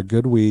were there a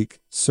good week,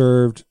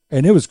 served,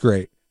 and it was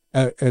great.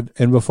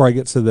 And before I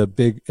get to the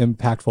big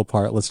impactful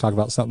part, let's talk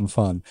about something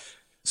fun.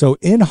 So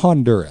in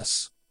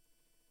Honduras,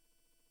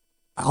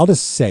 I'll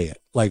just say it.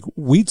 like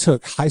we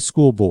took high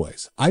school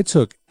boys. I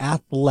took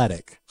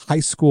athletic high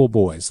school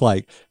boys,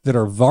 like that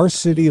are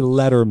varsity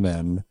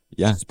lettermen,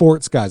 Yeah.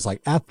 sports guys,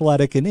 like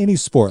athletic in any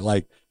sport.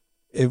 Like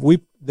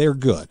they're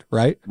good,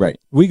 right? Right.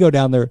 We go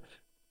down there.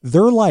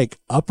 They're like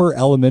upper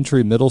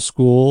elementary, middle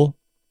school,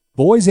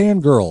 boys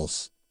and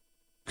girls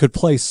could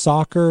play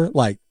soccer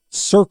like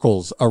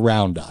circles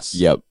around us.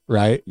 Yep.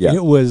 Right. Yeah.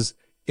 It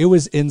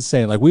was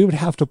insane. Like we would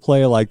have to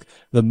play like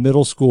the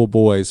middle school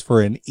boys for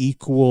an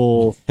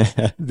equal,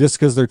 just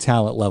because their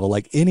talent level.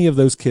 Like any of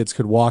those kids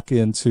could walk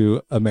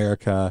into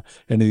America,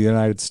 into the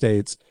United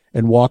States,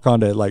 and walk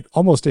onto like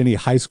almost any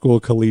high school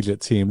collegiate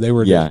team. They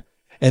were, Yeah.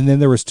 And then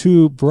there was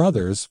two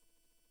brothers.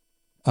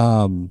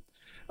 I'm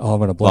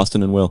gonna blank.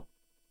 Boston and Will.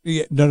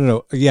 Yeah,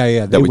 no.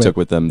 Yeah. That we took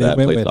with them that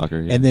played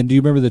soccer. Yeah. And then do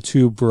you remember the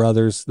two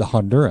brothers, the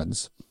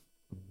Hondurans,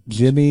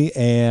 Jimmy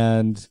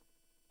and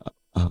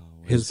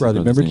his brother?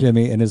 Remember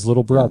Jimmy and his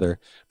little brother?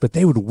 But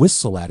they would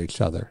whistle at each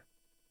other,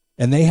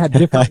 and they had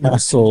different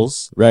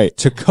whistles right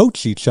to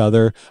coach each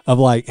other. Of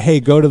like, hey,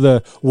 go to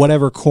the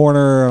whatever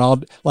corner, and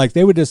I'll like.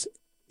 They would just.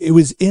 It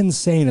was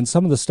insane, and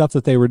some of the stuff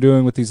that they were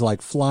doing with these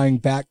like flying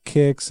back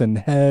kicks and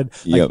head,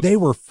 like they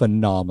were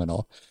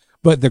phenomenal.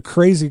 But the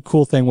crazy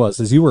cool thing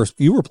is you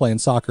were playing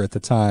soccer at the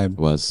time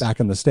back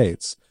in the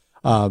States,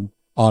 on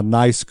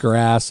nice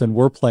grass, and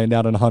we're playing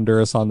down in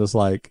Honduras on this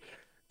like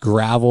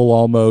gravel,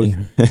 almost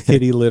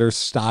kitty litter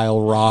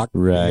style rock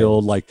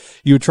field. Like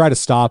you would try to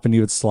stop and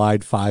you would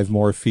slide 5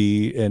 more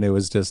feet, and it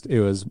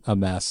was a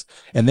mess.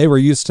 And they were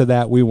used to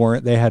that. We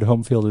weren't. They had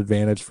home field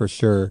advantage for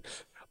sure.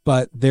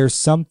 But there's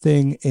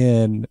something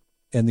in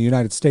the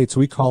United States,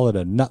 we call it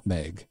a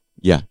nutmeg.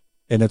 Yeah.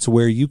 And it's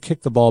where you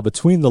kick the ball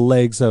between the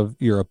legs of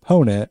your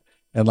opponent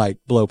and like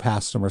blow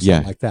past them or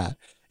something like that.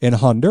 In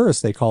Honduras,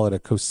 they call it a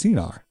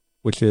cocinar,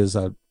 which is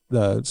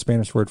the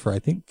Spanish word for, I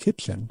think,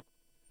 kitchen.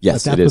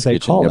 Yes, but that's what they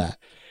call that.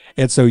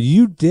 And so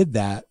you did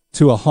that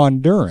to a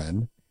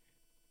Honduran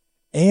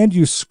and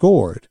you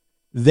scored.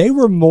 They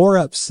were more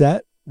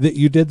upset that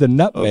you did the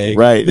nutmeg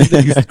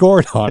than you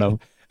scored on them.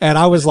 And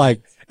I was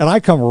like, and I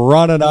come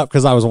running up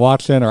because I was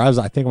watching, or I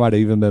think I might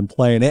have even been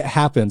playing. It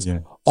happens. Yeah.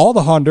 All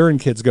the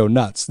Honduran kids go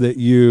nuts that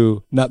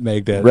you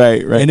nutmegged it.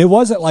 Right. And it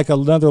wasn't like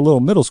another little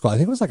middle school. I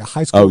think it was like a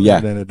high school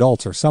and an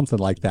adult or something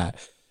like that.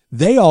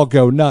 They all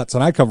go nuts,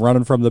 and I come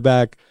running from the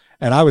back,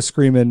 and I was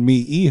screaming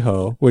 "Mi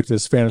hijo," which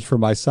is Spanish for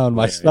my son,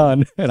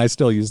 and I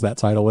still use that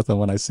title with him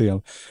when I see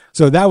him.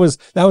 So that was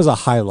a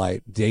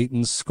highlight.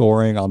 Dayton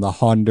scoring on the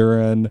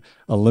Honduran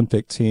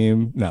Olympic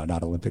team. No,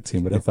 not Olympic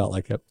team, but it felt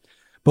like it.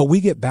 But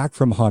we get back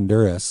from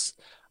Honduras,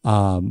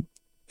 and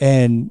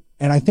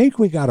I think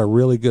we got a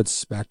really good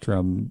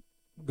spectrum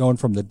going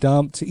from the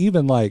dump to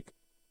even like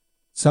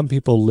some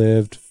people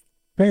lived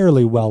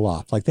fairly well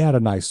off. Like they had a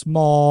nice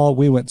mall.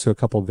 We went to a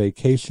couple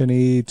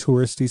vacation-y,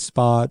 touristy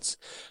spots,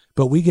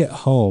 but we get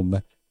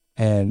home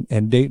and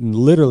Dayton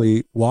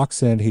literally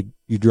walks in.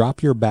 You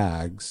drop your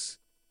bags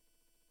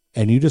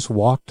and you just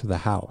walk to the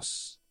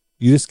house.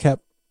 You just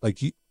kept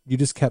you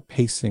just kept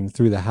pacing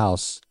through the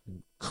house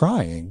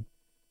crying.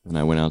 And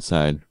I went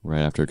outside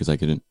right after because I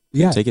couldn't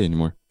take it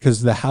anymore.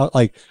 Because the house,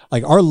 like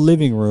our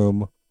living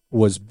room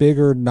was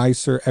bigger,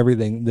 nicer,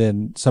 everything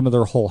than some of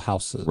their whole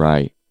houses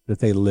that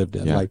they lived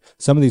in. Yeah. Like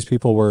some of these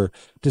people were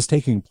just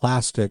taking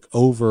plastic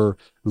over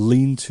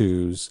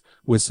lean-tos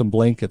with some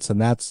blankets, and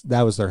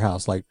that was their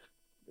house. Like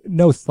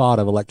no thought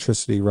of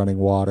electricity, running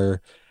water,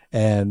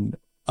 and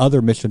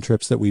other mission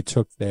trips that we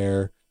took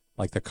there,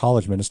 like the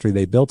college ministry,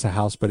 they built a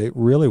house, but it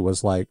really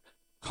was like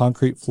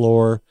concrete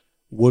floor,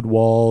 wood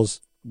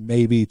walls,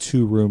 maybe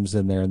 2 rooms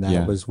in there, and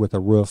that was with a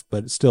roof,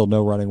 but still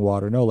no running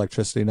water, no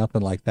electricity,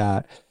 nothing like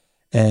that.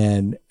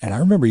 And I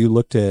remember you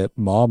looked at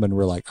Mom and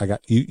were like,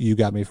 you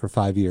got me for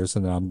 5 years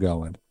and then I'm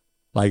going.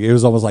 Like it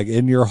was almost like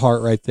in your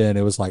heart right then.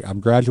 It was like, I'm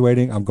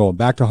graduating, I'm going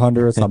back to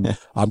Honduras,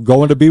 I'm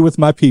going to be with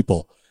my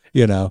people,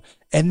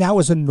 And that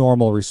was a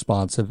normal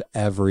response of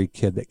every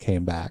kid that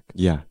came back.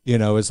 Yeah.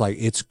 It's like,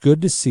 it's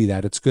good to see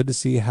that. It's good to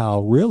see how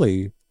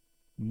really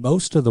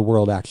most of the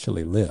world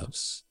actually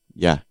lives.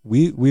 Yeah.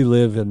 We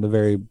live in the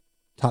very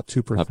top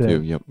 2%, top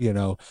 2,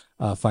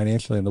 yep.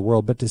 Financially in the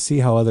world, but to see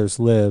how others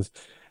live,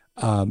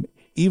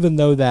 even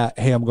though that,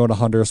 hey, I'm going to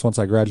Honduras once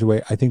I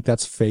graduate, I think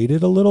that's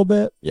faded a little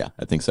bit. Yeah,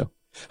 I think so.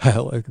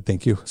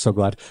 Thank you. So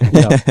glad.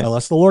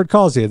 Unless the Lord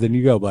calls you, then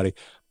you go, buddy.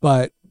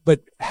 But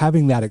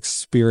having that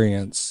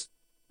experience,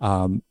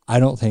 I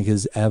don't think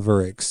has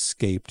ever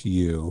escaped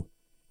you.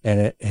 And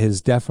it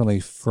has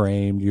definitely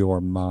framed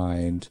your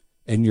mind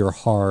and your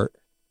heart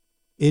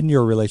in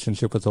your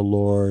relationship with the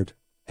Lord.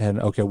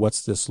 And okay,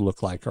 what's this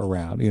look like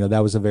around?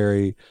 That was a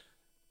very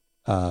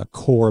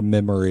core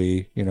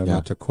memory,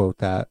 not to quote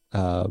that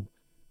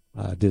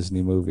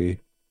Disney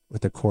movie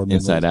with the core memory.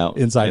 Inside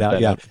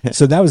Out. Yeah.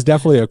 So that was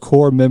definitely a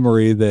core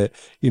memory that,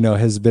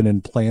 has been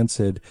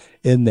implanted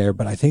in there,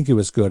 but I think it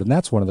was good. And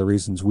that's one of the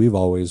reasons we've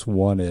always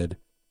wanted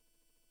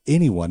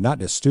anyone, not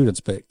just students,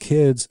 but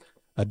kids,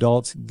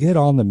 adults, get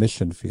on the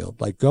mission field,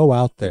 like go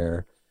out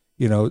there,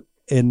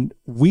 and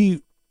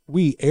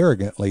we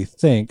arrogantly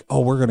think, oh,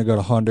 we're going to go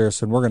to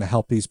Honduras and we're going to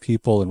help these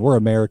people and we're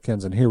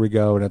Americans and here we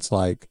go. And it's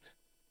like,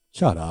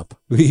 shut up.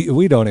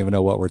 We don't even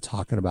know what we're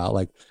talking about.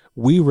 Like,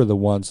 we were the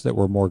ones that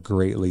were more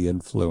greatly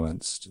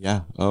influenced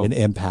Yeah. Oh, and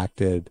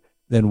impacted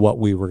than what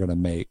we were going to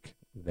make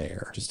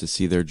there. just to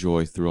see their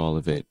joy through all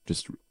of it.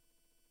 Just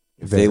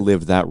if Very- they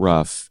lived that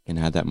rough and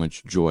had that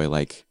much joy,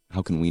 like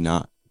how can we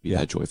not be Yeah.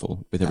 that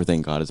joyful with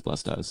everything God has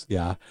blessed us?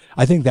 Yeah.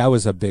 I think that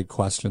was a big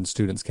question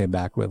students came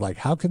back with. Like,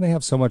 how can they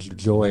have so much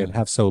joy and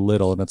have so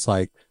little? And it's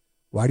like,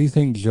 why do you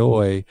think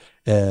joy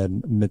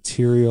and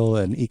material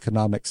and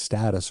economic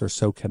status are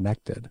so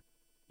connected?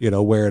 You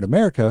know, where in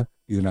America,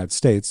 the United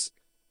States,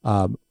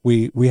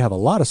 we have a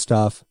lot of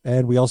stuff,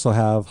 and we also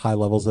have high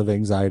levels of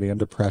anxiety and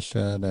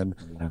depression and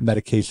Yeah.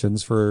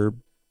 medications for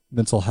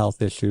mental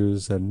health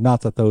issues. And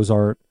not that those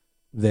aren't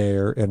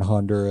there in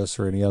Honduras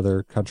or any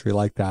other country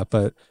like that,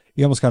 but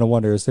you almost kind of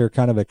wonder, is there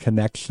kind of a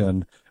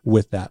connection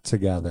with that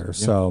together?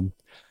 Yeah.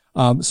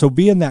 So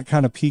being that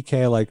kind of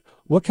PK, like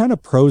what kind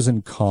of pros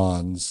and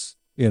cons,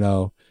 you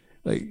know,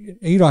 like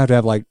you don't have to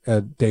have like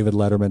a David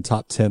Letterman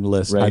top 10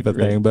 list Right, type of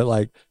right. thing, but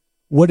like,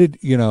 what did,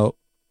 you know,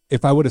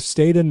 if I would have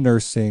stayed in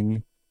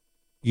nursing,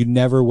 you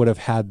never would have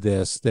had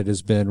this that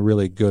has been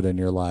really good in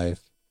your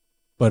life,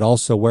 but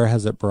also where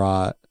has it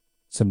brought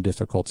some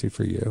difficulty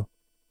for you?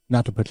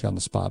 Not to put you on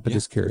the spot, but Yeah.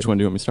 just curious. Which one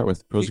do you want me to start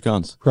with? Pros or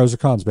cons? Pros or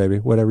cons, baby,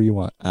 whatever you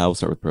want. We'll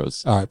start with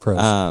pros. All right, pros.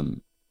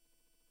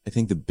 I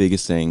think the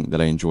biggest thing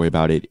that I enjoy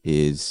about it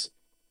is,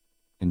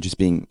 and just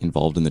being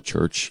involved in the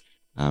church,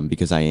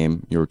 because I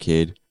am your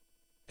kid.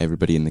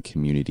 Everybody in the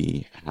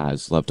community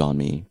has loved on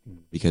me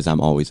because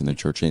I'm always in the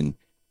church, and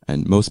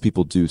most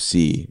people do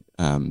see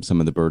some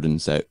of the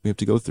burdens that we have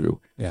to go through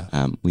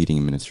Yeah. leading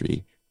in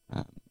ministry.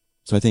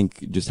 So I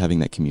think just having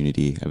that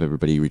community of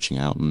everybody reaching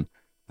out and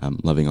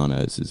loving on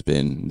us has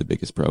been the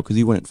biggest pro, because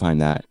you wouldn't find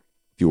that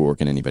if you were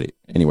working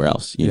anywhere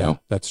else, you know?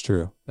 That's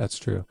true. That's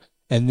true.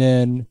 And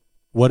then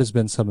what has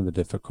been some of the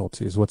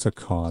difficulties? What's a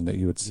con that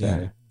you would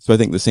say? So I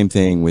think the same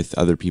thing with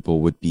other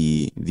people would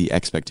be the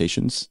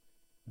expectations.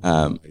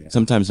 Yeah.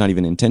 Sometimes not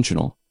even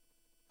intentional,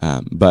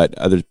 but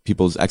other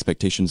people's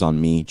expectations on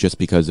me just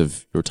because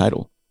of your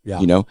title. Yeah.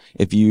 You know,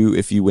 if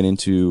you went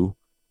into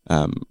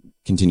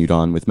continued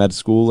on with med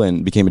school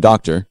and became a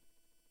doctor,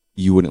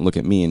 you wouldn't look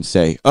at me and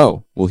say,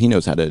 "Oh, well, he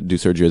knows how to do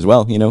surgery as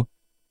well." You know,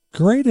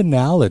 Great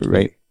analogy.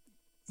 right?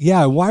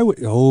 Yeah. Why would,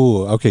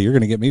 oh, okay. You're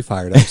going to get me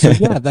fired up. So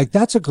yeah, like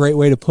that's a great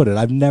way to put it.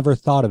 I've never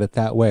thought of it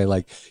that way.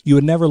 Like you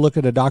would never look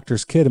at a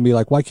doctor's kid and be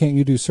like, why can't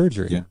you do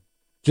surgery? Yeah.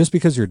 Just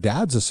because your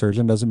dad's a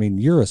surgeon doesn't mean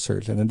you're a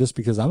surgeon. And just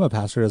because I'm a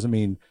pastor doesn't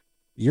mean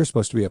you're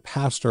supposed to be a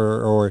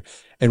pastor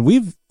and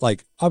we've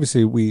like,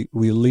 obviously we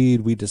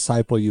lead, we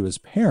disciple you as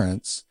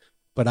parents,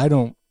 but I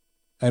don't,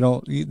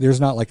 there's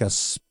not like a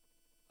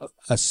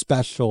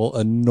special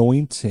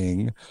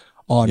anointing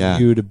on Yeah.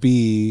 you to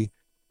be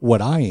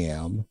what I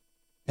am.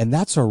 And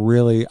that's a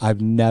really,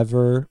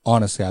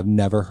 honestly, I've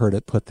never heard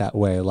it put that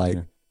way. Like,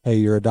 Yeah. hey,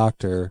 you're a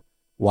doctor.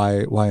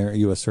 Why aren't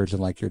you a surgeon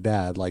like your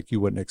dad? Like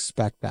you wouldn't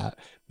expect that,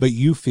 but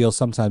you feel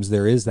sometimes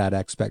there is that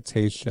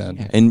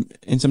expectation. And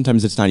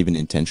sometimes it's not even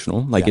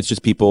intentional. Like Yeah. it's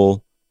just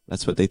people.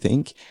 That's what they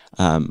think.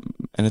 And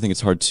I think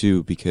it's hard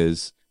too,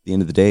 because at the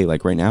end of the day,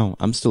 like right now,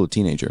 I'm still a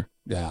teenager.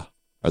 Yeah.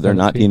 Are there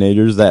not 17.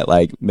 teenagers that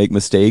like make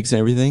mistakes and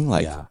everything?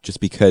 Like Yeah. just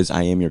because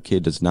I am your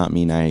kid does not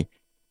mean I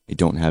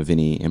don't have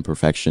any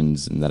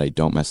imperfections and that I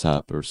don't mess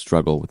up or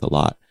struggle with a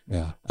lot.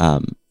 Yeah.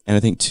 And I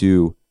think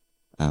too,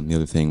 the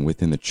other thing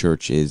within the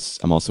church is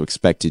I'm also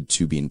expected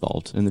to be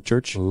involved in the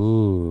church.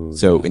 Ooh.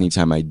 So yeah.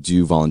 anytime I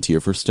do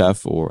volunteer for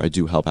stuff or I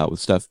do help out with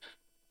stuff,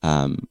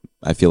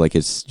 I feel like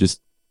it's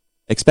just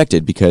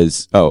expected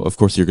because, oh, of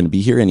course you're going to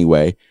be here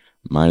anyway.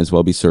 Might as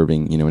well be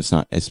serving. You know, it's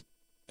not as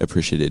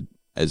appreciated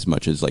as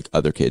much as like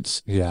other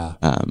kids. Yeah.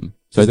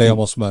 So I They think,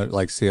 almost might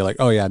like see like,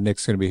 oh yeah,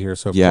 Nick's going to be here.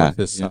 So Yeah, forth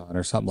his yeah. son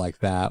or something like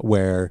that.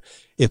 Where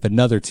if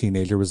another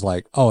teenager was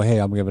like, oh, hey,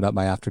 I'm giving up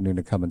my afternoon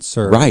to come and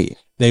serve. right.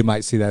 They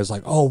might see that as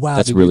like, oh, wow.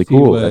 That's did you really see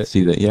cool. what, Let's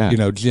see that. Yeah. you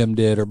know, Jim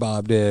did or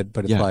Bob did,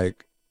 but it's Yeah.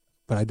 like,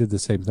 but I did the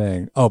same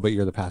thing. Oh, but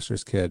you're the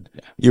pastor's kid.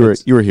 You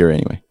were here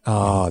anyway.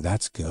 Oh,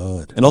 that's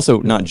good. And also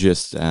not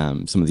just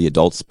some of the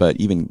adults, but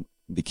even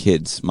the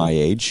kids my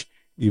age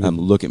Even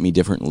look at me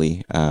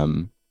differently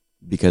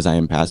because I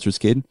am pastor's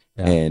kid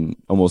Yeah. and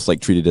almost like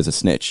treated as a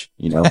snitch,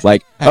 you know,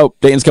 like, oh,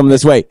 Dayton's coming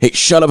this way. Hey,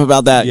 shut up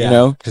about that, you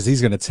know? because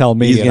he's going to tell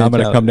me He's and gonna I'm going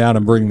to tell- come down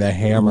and bring the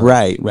hammer.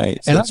 Right. So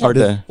And it's I've hard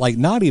had to, like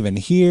not even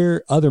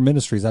here, other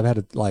ministries, I've had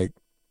to like,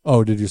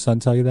 oh, did your son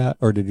tell you that?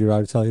 Or did your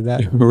daughter tell you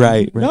that?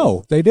 right.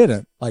 No, they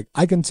didn't. Like,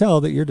 I can tell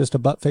that you're just a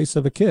butt face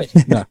of a kid.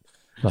 No.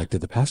 Like,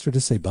 did the pastor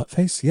just say butt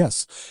face?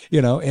 Yes.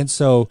 You know, and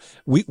so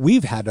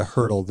we've had to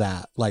hurdle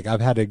that. Like, I've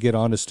had to get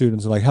on to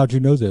students and like, how'd you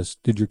know this?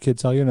 Did your kid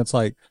tell you? And it's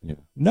like, Yeah.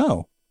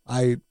 no,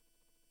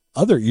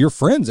 your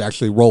friends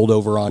actually rolled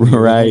over on you.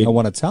 Right. I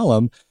want to tell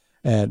them.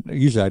 And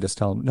usually I just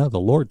tell them, no, the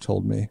Lord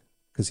told me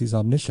because he's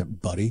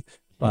omniscient, buddy.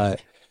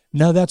 But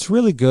no, that's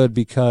really good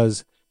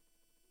because,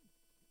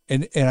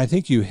 and I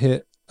think you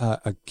hit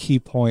a key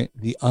point,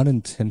 the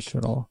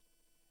unintentional.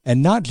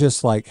 And not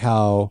just like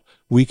how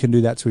we can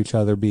do that to each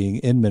other being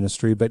in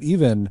ministry, but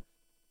even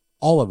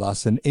all of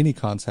us in any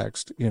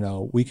context,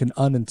 we can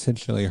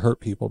unintentionally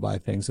hurt people by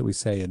things that we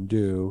say and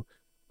do,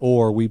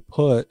 or we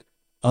put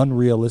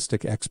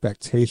unrealistic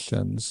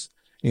expectations,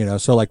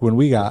 so like when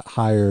we got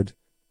hired,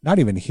 not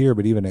even here,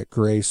 but even at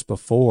Grace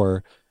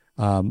before,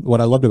 what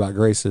I loved about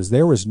Grace is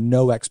there was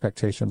no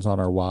expectations on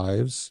our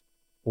wives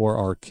or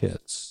our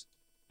kids,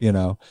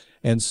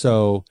 and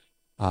so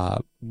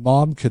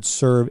mom could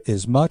serve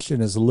as much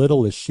and as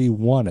little as she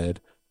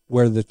wanted,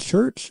 where the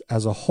church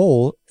as a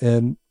whole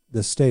in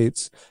the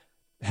States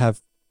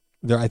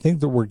I think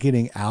that we're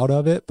getting out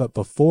of it, but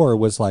before it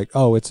was like,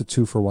 oh, it's a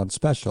 2-for-1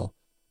 special.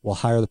 We'll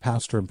hire the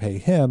pastor and pay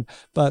him,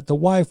 but the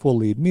wife will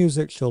lead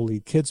music, she'll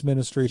lead kids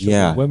ministry,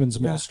 she'll lead women's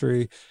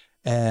ministry.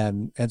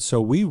 And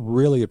so we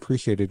really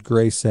appreciated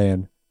Grace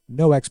saying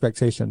no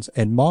expectations,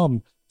 and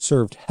mom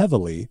served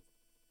heavily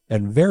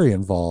and very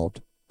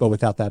involved, but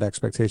without that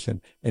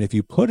expectation. And if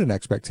you put an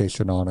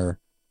expectation on her,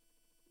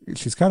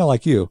 she's kind of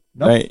like you.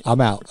 Nope, right. I'm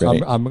out.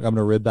 Right. I'm going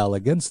to rebel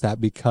against that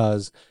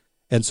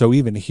and so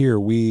even here,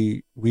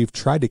 we've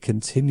tried to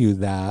continue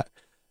that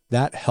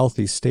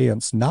healthy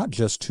stance, not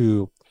just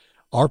to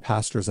our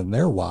pastors and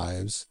their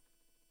wives,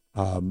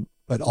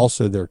 but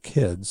also their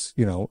kids,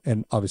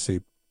 and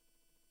obviously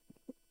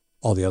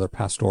all the other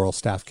pastoral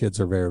staff kids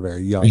are very,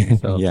 very young.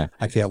 So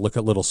I can't look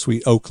at little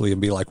sweet Oakley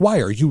and be like, why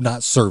are you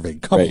not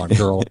serving? Come on,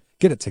 girl,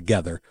 get it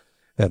together.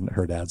 And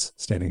her dad's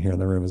standing here in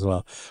the room as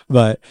well.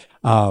 But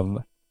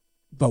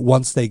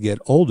once they get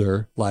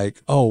older,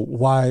 like, oh,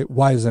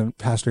 why isn't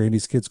Pastor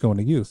Andy's kids going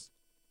to youth?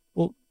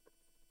 Well,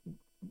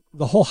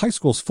 the whole high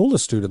school's full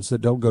of students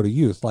that don't go to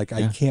youth. Like,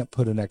 I can't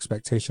put an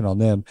expectation on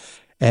them.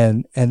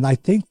 And I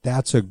think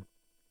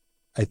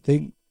I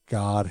think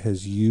God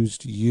has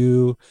used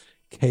you,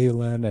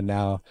 Kaylin, and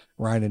now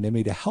Ryan and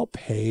Emmy to help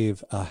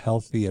pave a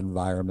healthy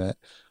environment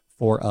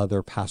for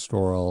other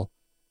pastoral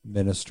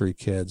ministry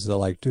kids. They're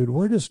like, dude,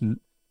 we're just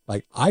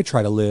like, I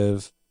try to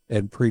live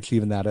and preach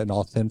even that an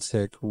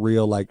authentic,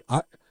 real, like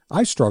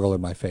I struggle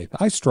in my faith.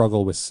 I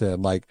struggle with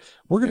sin. Like,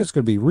 we're just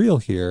going to be real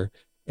here.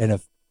 And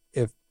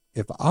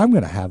if I'm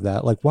going to have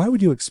that, like, why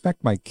would you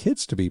expect my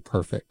kids to be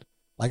perfect?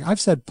 Like I've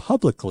said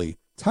publicly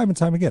time and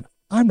time again,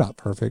 I'm not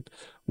perfect.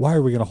 Why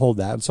are we going to hold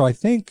that? And so I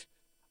think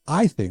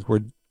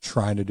we're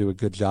trying to do a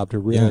good job to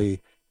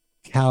really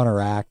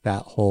counteract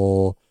that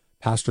whole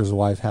pastor's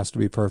wife has to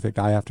be perfect.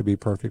 I have to be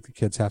perfect. The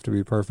kids have to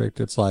be perfect.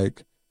 It's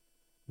like,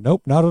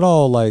 nope, not at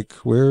all. Like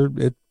we're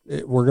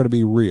going to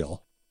be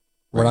real.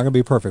 We're not going to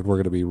be perfect. We're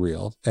going to be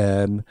real.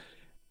 And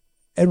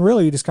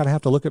really you just kind of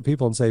have to look at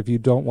people and say, if you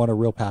don't want a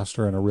real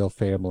pastor and a real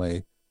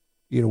family,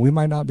 we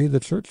might not be the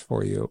church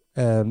for you.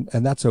 And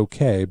that's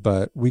okay,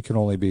 but we can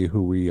only be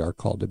who we are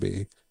called to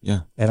be.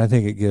 Yeah. And I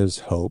think it gives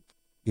hope,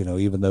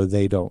 even though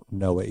they don't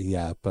know it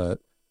yet, but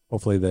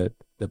hopefully the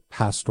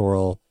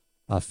pastoral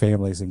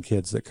families and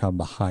kids that come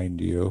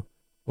behind you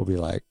will be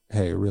like,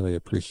 hey, really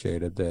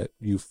appreciated that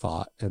you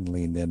fought and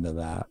leaned into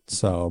that.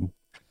 So,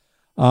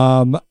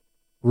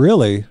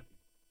 really,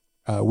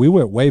 we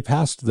went way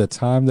past the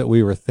time that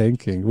we were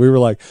thinking. We were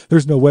like,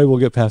 there's no way we'll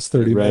get past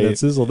 30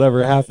 minutes. This will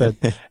never happen.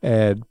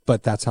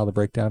 But that's how the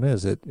breakdown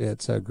is.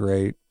 It's a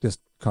great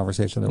just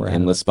conversation that we're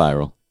having. Endless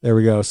spiral. There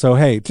we go. So,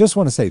 hey, just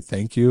want to say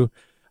thank you.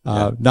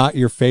 Not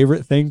your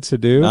favorite thing to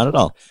do. Not at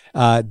all.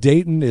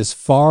 Dayton is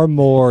far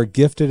more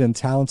gifted and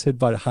talented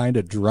behind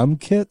a drum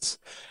kit.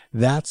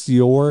 That's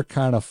your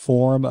kind of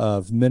form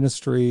of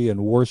ministry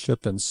and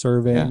worship and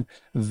serving. Yeah.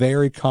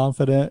 Very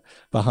confident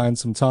behind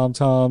some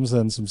tom-toms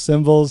and some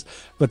cymbals,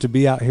 but to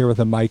be out here with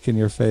a mic in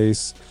your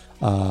face.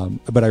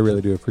 But I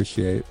really do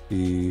appreciate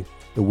the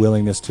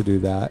willingness to do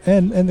that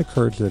and the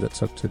courage that it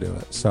took to do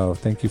it. So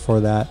thank you for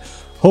that.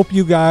 Hope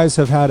you guys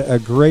have had a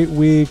great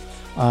week.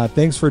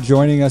 Thanks for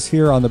joining us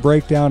here on The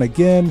Breakdown.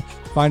 Again,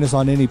 find us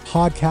on any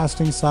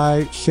podcasting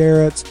site,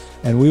 share it,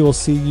 and we will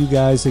see you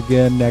guys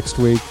again next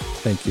week.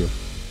 Thank you.